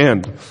 like your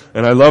hand.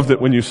 And I loved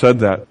it when you said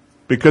that,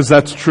 because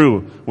that's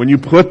true. When you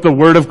put the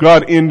Word of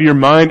God into your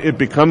mind, it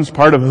becomes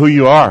part of who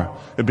you are.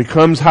 It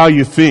becomes how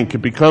you think.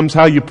 It becomes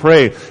how you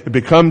pray. It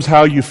becomes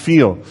how you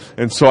feel.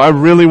 And so I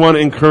really want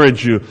to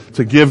encourage you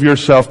to give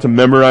yourself to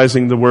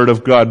memorizing the Word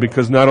of God,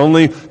 because not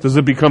only does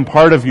it become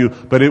part of you,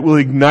 but it will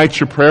ignite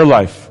your prayer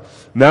life.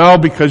 Now,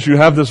 because you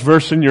have this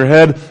verse in your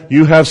head,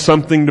 you have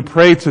something to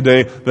pray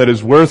today that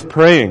is worth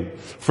praying.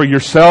 For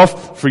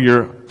yourself, for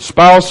your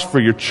spouse, for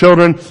your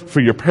children,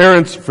 for your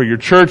parents, for your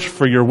church,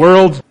 for your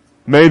world.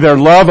 May their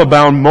love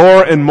abound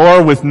more and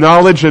more with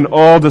knowledge and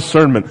all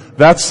discernment.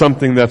 That's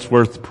something that's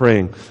worth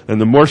praying.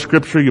 And the more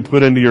Scripture you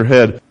put into your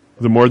head,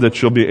 the more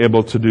that you'll be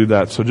able to do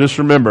that. So just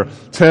remember,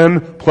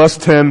 10 plus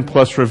 10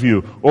 plus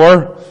review.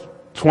 Or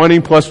 20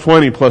 plus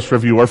 20 plus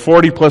review. Or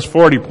 40 plus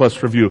 40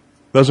 plus review.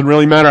 Doesn't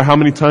really matter how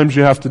many times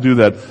you have to do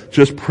that.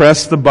 Just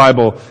press the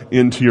Bible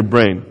into your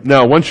brain.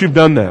 Now, once you've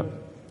done that,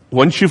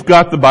 once you've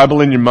got the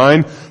Bible in your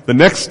mind, the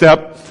next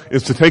step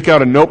is to take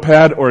out a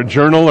notepad or a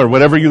journal or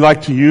whatever you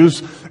like to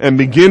use and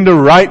begin to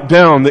write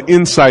down the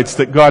insights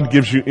that God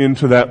gives you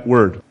into that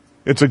Word.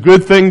 It's a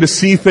good thing to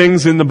see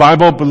things in the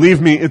Bible.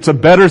 Believe me, it's a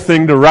better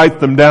thing to write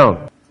them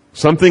down.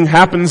 Something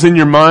happens in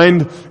your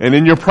mind and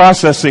in your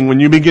processing when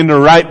you begin to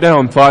write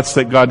down thoughts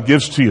that God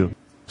gives to you.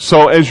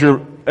 So as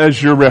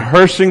you're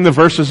rehearsing the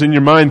verses in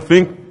your mind,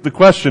 think the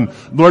question,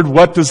 Lord,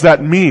 what does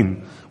that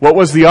mean? What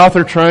was the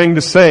author trying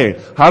to say?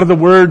 How do the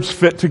words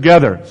fit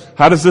together?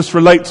 How does this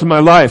relate to my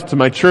life, to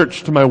my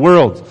church, to my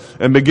world?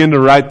 And begin to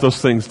write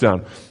those things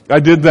down.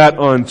 I did that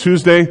on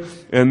Tuesday,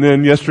 and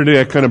then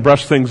yesterday I kind of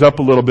brushed things up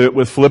a little bit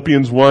with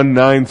Philippians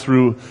 1:9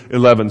 through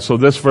 11. So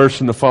this verse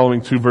and the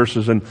following 2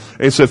 verses. And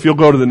Asa, if you'll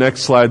go to the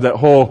next slide, that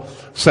whole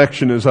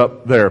section is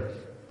up there.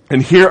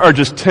 And here are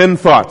just 10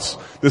 thoughts.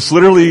 This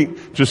literally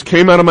just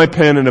came out of my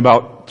pen in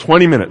about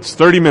 20 minutes,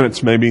 30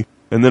 minutes maybe.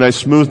 And then I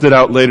smoothed it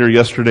out later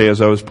yesterday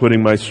as I was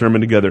putting my sermon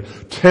together.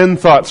 10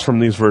 thoughts from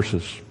these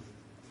verses.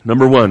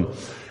 Number 1,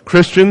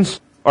 Christians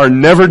are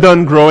never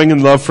done growing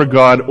in love for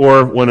God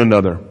or one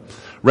another.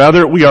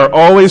 Rather, we are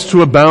always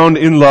to abound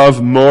in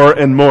love more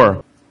and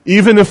more.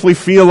 Even if we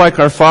feel like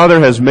our Father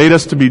has made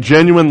us to be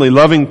genuinely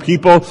loving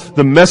people,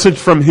 the message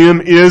from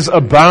Him is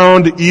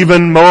abound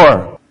even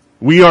more.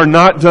 We are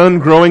not done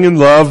growing in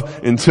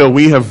love until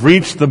we have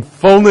reached the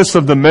fullness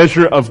of the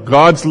measure of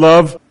God's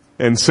love,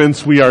 and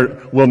since we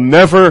will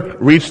never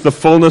reach the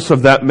fullness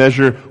of that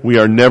measure, we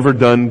are never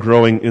done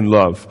growing in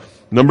love.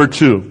 Number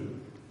 2,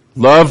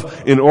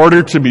 love, in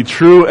order to be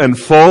true and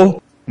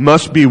full,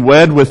 must be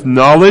wed with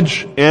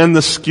knowledge and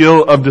the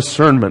skill of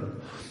discernment.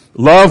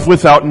 Love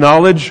without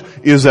knowledge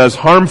is as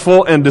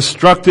harmful and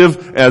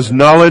destructive as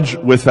knowledge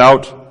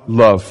without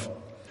love.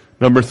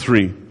 Number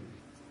 3,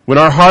 when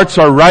our hearts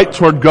are right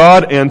toward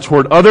God and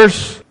toward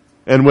others,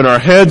 and when our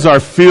heads are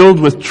filled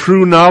with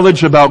true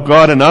knowledge about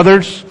God and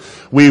others,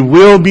 we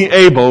will be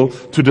able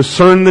to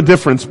discern the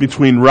difference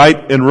between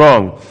right and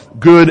wrong,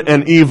 good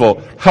and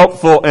evil,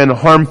 helpful and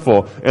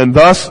harmful, and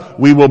thus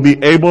we will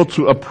be able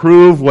to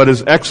approve what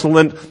is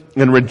excellent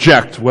and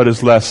reject what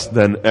is less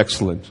than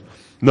excellent.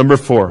 Number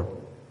 4,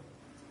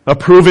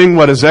 approving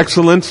what is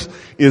excellent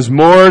is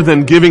more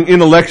than giving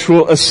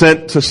intellectual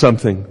assent to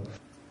something.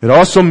 It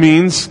also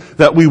means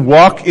that we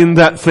walk in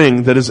that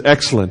thing that is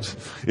excellent.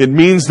 It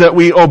means that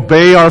we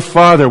obey our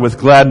Father with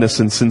gladness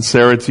and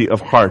sincerity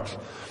of heart.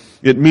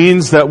 It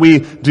means that we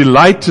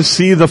delight to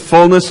see the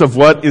fullness of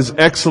what is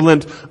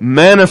excellent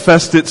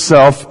manifest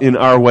itself in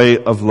our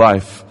way of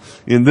life.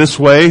 In this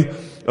way,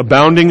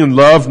 abounding in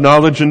love,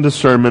 knowledge, and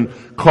discernment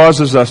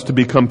causes us to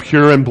become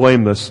pure and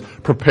blameless,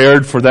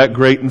 prepared for that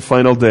great and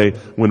final day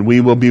when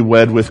we will be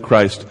wed with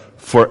Christ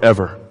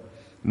forever.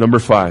 Number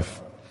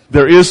 5,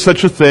 there is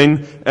such a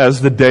thing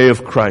as the day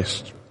of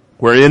Christ,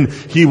 wherein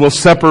He will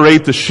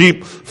separate the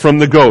sheep from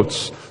the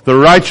goats, the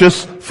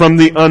righteous from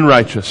the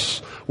unrighteous,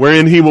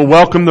 wherein He will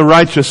welcome the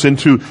righteous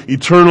into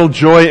eternal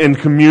joy and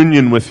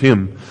communion with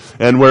Him,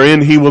 and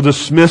wherein He will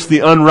dismiss the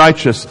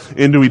unrighteous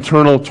into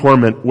eternal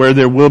torment, where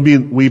there will be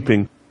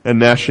weeping and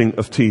gnashing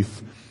of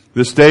teeth.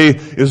 This day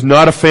is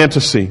not a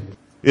fantasy.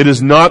 It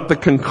is not the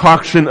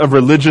concoction of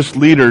religious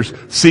leaders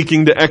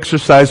seeking to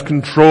exercise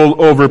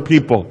control over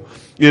people.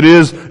 It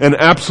is an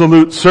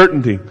absolute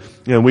certainty,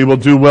 and we will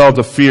do well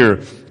to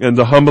fear and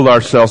to humble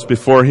ourselves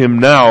before Him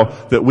now,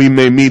 that we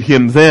may meet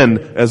Him then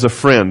as a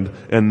friend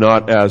and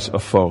not as a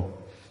foe.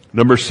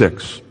 Number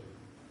 6,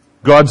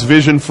 God's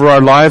vision for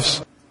our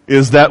lives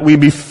is that we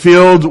be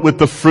filled with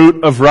the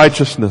fruit of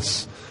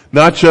righteousness.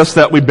 Not just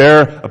that we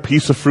bear a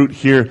piece of fruit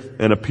here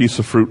and a piece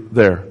of fruit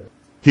there.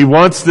 He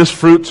wants this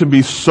fruit to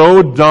be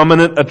so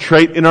dominant a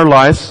trait in our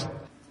lives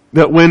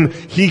that when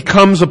He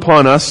comes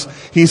upon us,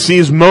 He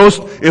sees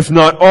most, if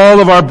not all,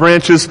 of our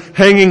branches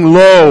hanging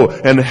low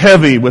and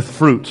heavy with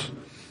fruit.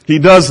 He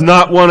does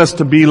not want us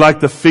to be like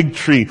the fig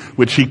tree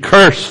which He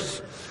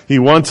cursed. He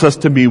wants us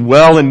to be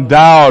well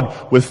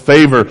endowed with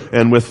favor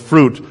and with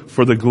fruit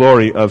for the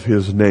glory of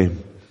His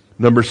name.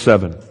 Number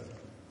 7,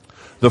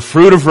 the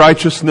fruit of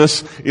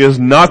righteousness is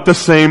not the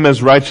same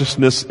as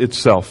righteousness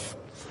itself.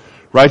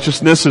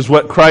 Righteousness is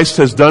what Christ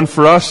has done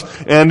for us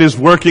and is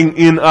working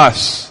in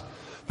us.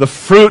 The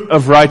fruit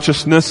of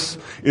righteousness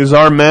is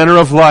our manner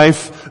of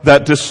life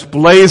that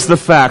displays the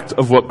fact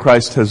of what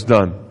Christ has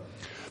done.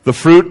 The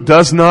fruit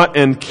does not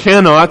and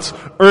cannot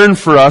earn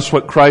for us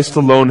what Christ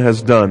alone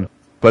has done,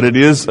 but it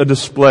is a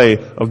display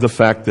of the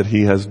fact that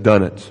He has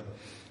done it.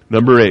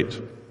 Number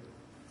 8,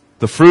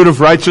 the fruit of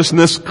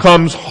righteousness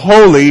comes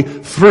wholly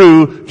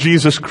through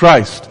Jesus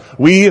Christ.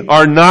 We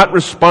are not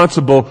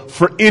responsible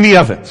for any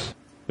of it.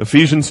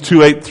 Ephesians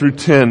 2:8 through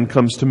 10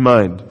 comes to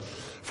mind.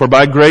 For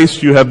by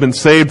grace you have been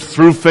saved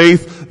through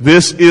faith.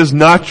 This is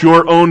not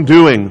your own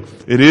doing.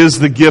 It is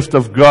the gift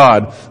of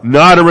God,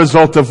 not a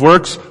result of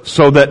works,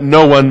 so that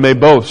no one may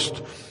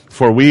boast.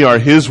 For we are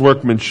His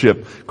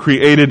workmanship,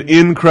 created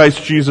in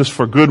Christ Jesus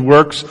for good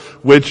works,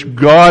 which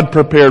God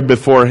prepared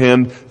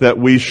beforehand that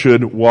we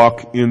should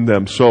walk in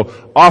them. So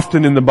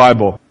often in the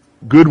Bible,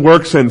 good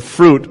works and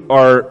fruit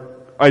are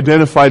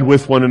identified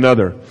with one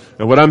another.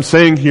 And what I'm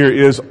saying here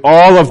is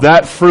all of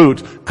that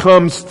fruit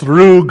comes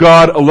through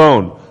God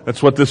alone.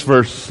 That's what this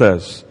verse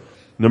says.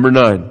 Number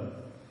 9.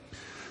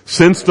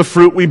 Since the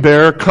fruit we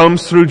bear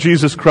comes through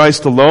Jesus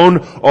Christ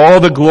alone, all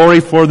the glory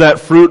for that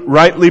fruit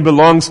rightly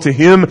belongs to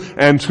Him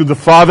and to the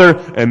Father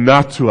and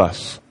not to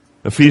us.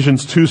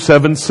 Ephesians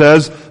 2:7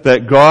 says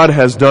that God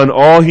has done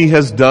all He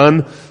has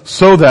done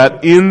so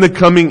that in the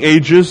coming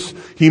ages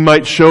He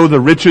might show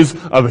the riches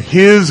of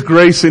His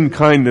grace and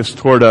kindness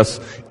toward us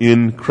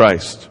in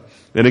Christ.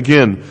 And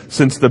again,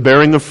 since the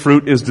bearing of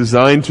fruit is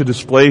designed to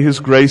display His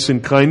grace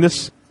and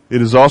kindness,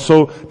 it is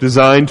also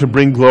designed to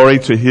bring glory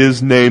to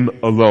His name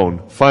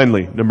alone.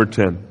 Finally, number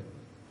 10.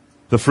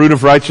 The fruit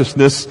of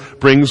righteousness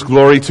brings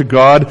glory to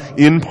God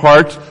in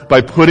part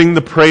by putting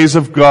the praise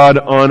of God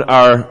on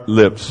our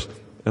lips.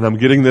 And I'm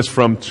getting this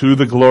from to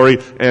the glory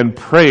and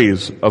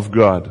praise of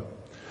God.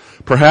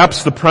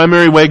 Perhaps the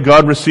primary way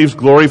God receives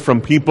glory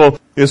from people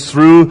is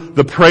through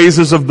the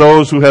praises of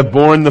those who have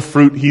borne the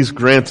fruit He's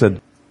granted.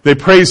 They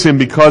praise Him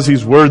because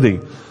He's worthy.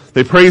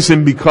 They praise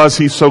Him because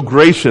He's so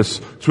gracious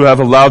to have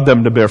allowed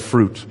them to bear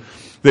fruit.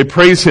 They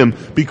praise Him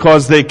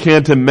because they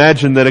can't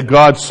imagine that a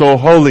God so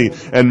holy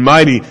and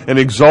mighty and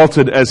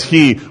exalted as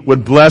He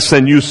would bless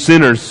and use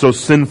sinners so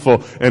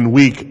sinful and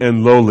weak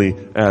and lowly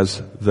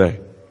as they.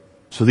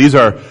 So these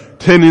are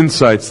 10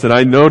 insights that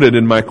I noted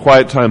in my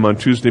quiet time on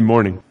Tuesday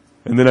morning.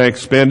 And then I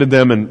expanded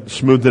them and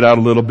smoothed it out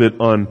a little bit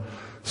on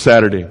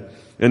Saturday.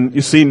 And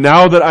you see,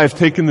 now that I've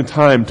taken the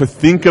time to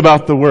think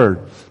about the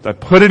Word, I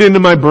put it into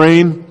my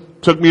brain.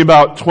 It took me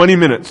about 20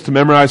 minutes to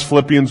memorize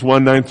Philippians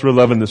 1, 9 through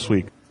 11 this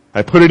week.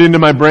 I put it into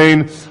my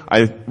brain.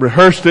 I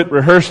rehearsed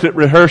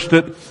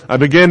it. I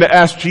began to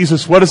ask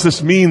Jesus, what does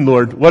this mean,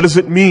 Lord? What does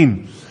it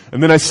mean?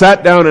 And then I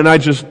sat down and I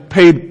just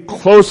paid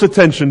close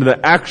attention to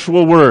the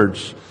actual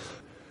words,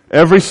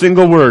 every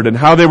single word, and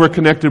how they were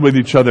connected with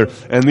each other.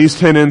 And these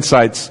 10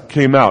 insights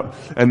came out.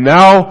 And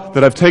now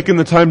that I've taken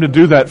the time to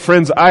do that,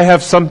 friends, I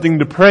have something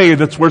to pray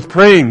that's worth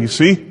praying, you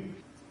see?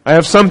 I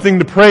have something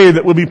to pray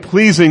that will be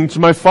pleasing to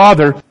my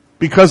Father,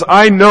 because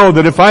I know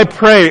that if I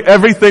pray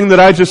everything that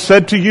I just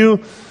said to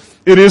you,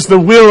 it is the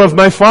will of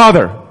my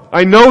Father.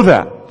 I know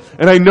that.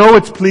 And I know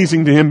it's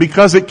pleasing to Him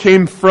because it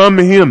came from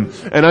Him.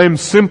 And I am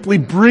simply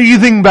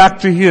breathing back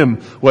to Him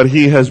what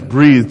He has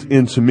breathed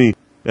into me.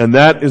 And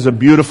that is a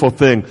beautiful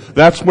thing.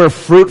 That's where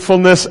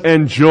fruitfulness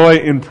and joy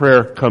in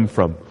prayer come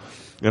from.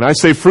 And I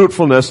say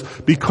fruitfulness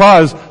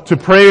because to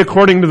pray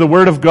according to the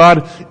Word of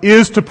God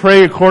is to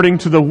pray according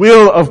to the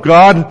will of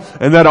God,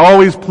 and that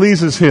always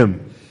pleases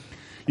Him.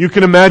 You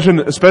can imagine,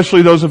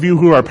 especially those of you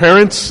who are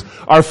parents,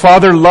 our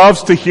Father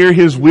loves to hear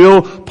His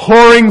will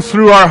pouring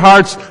through our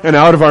hearts and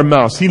out of our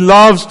mouths. He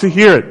loves to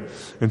hear it.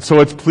 And so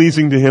it's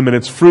pleasing to Him, and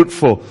it's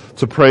fruitful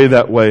to pray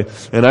that way.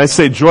 And I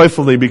say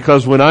joyfully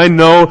because when I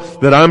know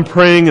that I'm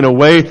praying in a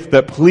way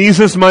that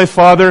pleases my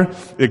Father,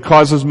 it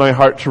causes my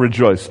heart to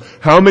rejoice.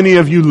 How many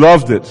of you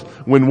loved it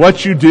when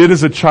what you did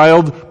as a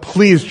child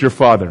pleased your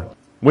Father?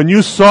 When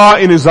you saw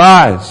in His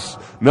eyes,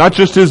 not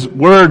just His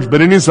words,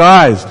 but in His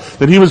eyes,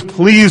 that He was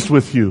pleased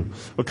with you.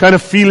 What kind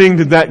of feeling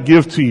did that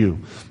give to you?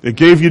 It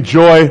gave you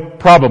joy,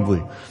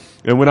 probably.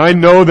 And when I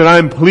know that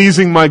I'm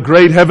pleasing my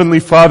great Heavenly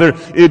Father,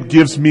 it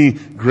gives me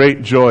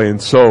great joy. And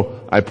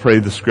so I pray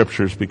the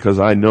Scriptures because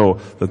I know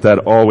that that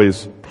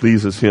always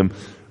pleases Him.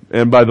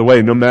 And by the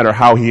way, no matter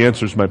how He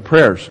answers my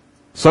prayers,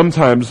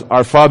 sometimes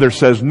our Father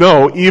says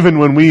no, even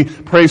when we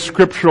pray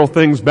scriptural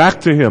things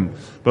back to Him.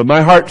 But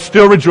my heart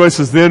still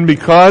rejoices then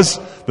because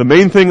the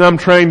main thing I'm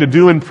trying to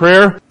do in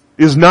prayer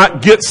is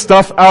not get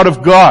stuff out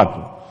of God.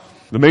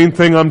 The main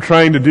thing I'm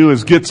trying to do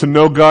is get to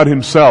know God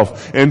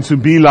Himself and to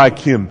be like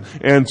Him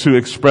and to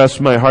express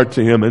my heart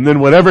to Him. And then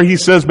whatever He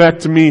says back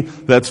to me,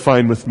 that's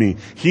fine with me.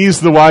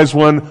 He's the wise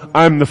one,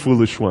 I'm the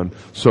foolish one.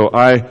 So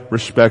I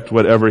respect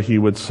whatever He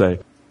would say.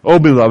 Oh,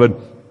 beloved,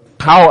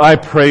 how I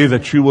pray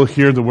that you will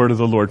hear the word of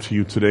the Lord to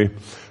you today.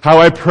 How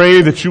I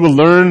pray that you will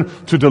learn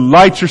to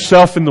delight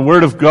yourself in the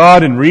Word of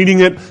God and reading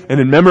it and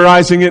in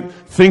memorizing it,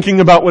 thinking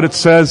about what it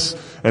says.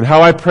 And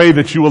how I pray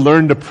that you will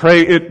learn to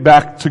pray it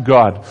back to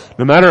God.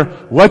 No matter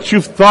what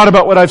you've thought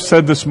about what I've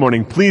said this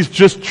morning, please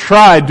just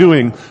try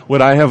doing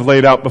what I have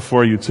laid out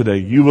before you today.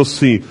 You will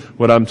see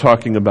what I'm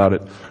talking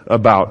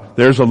about.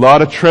 There's a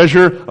lot of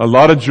treasure, a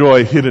lot of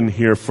joy hidden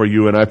here for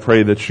you, and I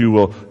pray that you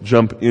will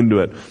jump into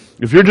it.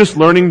 If you're just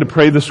learning to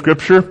pray the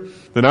Scripture,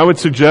 then I would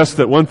suggest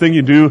that one thing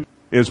you do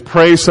is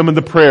pray some of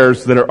the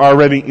prayers that are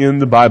already in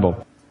the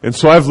Bible. And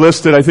so I've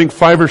listed, I think,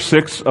 5 or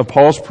 6 of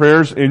Paul's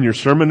prayers in your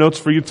sermon notes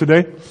for you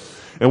today.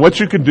 And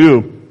what you could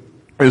do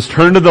is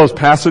turn to those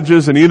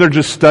passages and either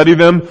just study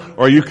them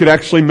or you could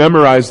actually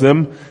memorize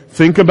them.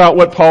 Think about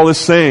what Paul is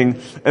saying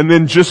and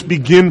then just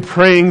begin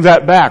praying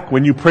that back.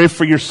 When you pray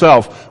for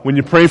yourself, when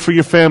you pray for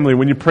your family,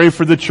 when you pray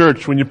for the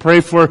church, when you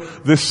pray for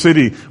this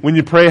city, when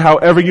you pray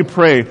however you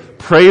pray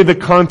the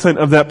content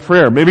of that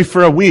prayer, maybe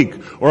for a week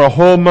or a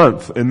whole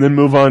month, and then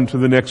move on to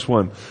the next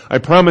one. I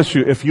promise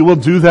you, if you will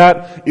do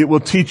that, it will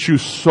teach you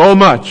so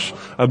much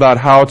about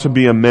how to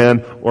be a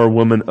man or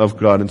woman of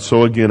God. And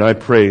so again, I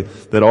pray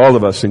that all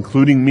of us,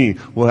 including me,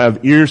 will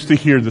have ears to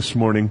hear this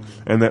morning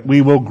and that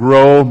we will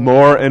grow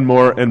more and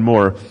more and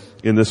more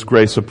in this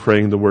grace of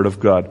praying the Word of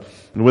God.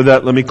 And with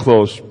that, let me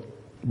close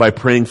by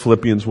praying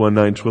Philippians 1,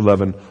 9 to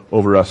 11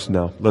 over us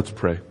now. Let's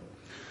pray.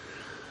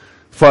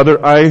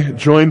 Father, I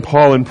join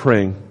Paul in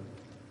praying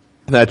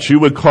that you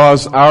would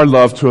cause our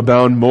love to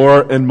abound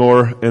more and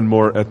more and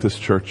more at this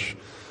church.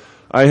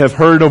 I have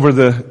heard over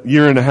the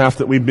year and a half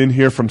that we've been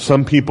here from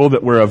some people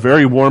that we're a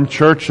very warm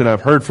church, and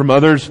I've heard from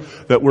others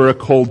that we're a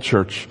cold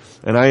church.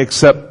 And I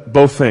accept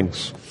both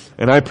things.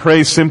 And I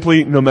pray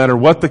simply, no matter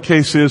what the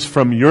case is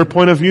from your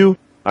point of view,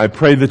 I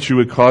pray that you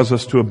would cause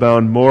us to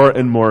abound more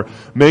and more.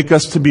 Make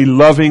us to be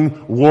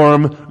loving,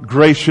 warm,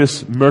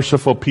 gracious,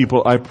 merciful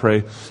people, I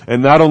pray.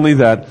 And not only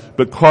that,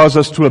 but cause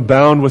us to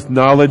abound with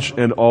knowledge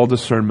and all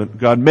discernment.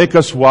 God, make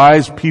us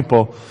wise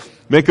people.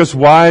 Make us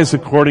wise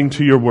according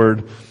to your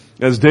word.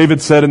 As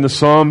David said in the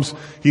Psalms,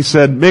 he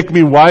said, make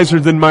me wiser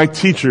than my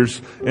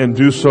teachers and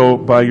do so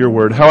by your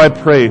word. How I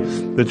pray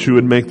that you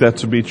would make that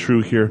to be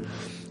true here.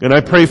 And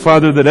I pray,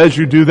 Father, that as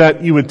you do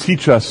that, you would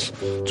teach us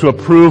to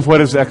approve what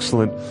is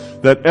excellent,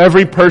 that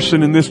every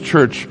person in this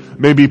church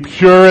may be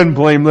pure and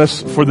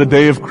blameless for the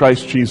day of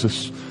Christ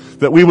Jesus,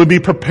 that we would be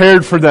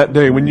prepared for that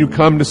day when you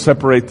come to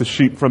separate the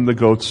sheep from the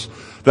goats.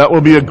 That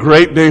will be a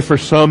great day for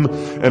some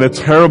and a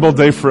terrible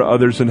day for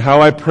others. And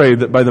how I pray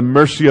that by the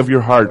mercy of your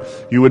heart,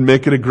 you would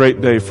make it a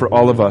great day for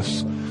all of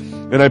us.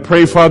 And I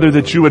pray, Father,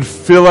 that you would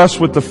fill us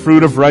with the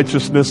fruit of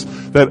righteousness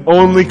that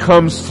only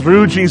comes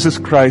through Jesus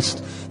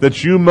Christ,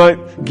 that you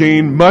might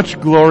gain much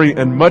glory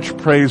and much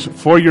praise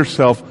for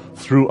yourself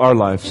through our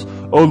lives.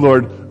 Oh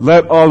Lord,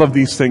 let all of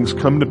these things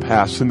come to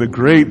pass. In the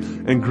great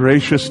and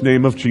gracious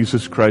name of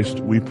Jesus Christ,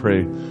 we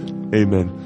pray. Amen.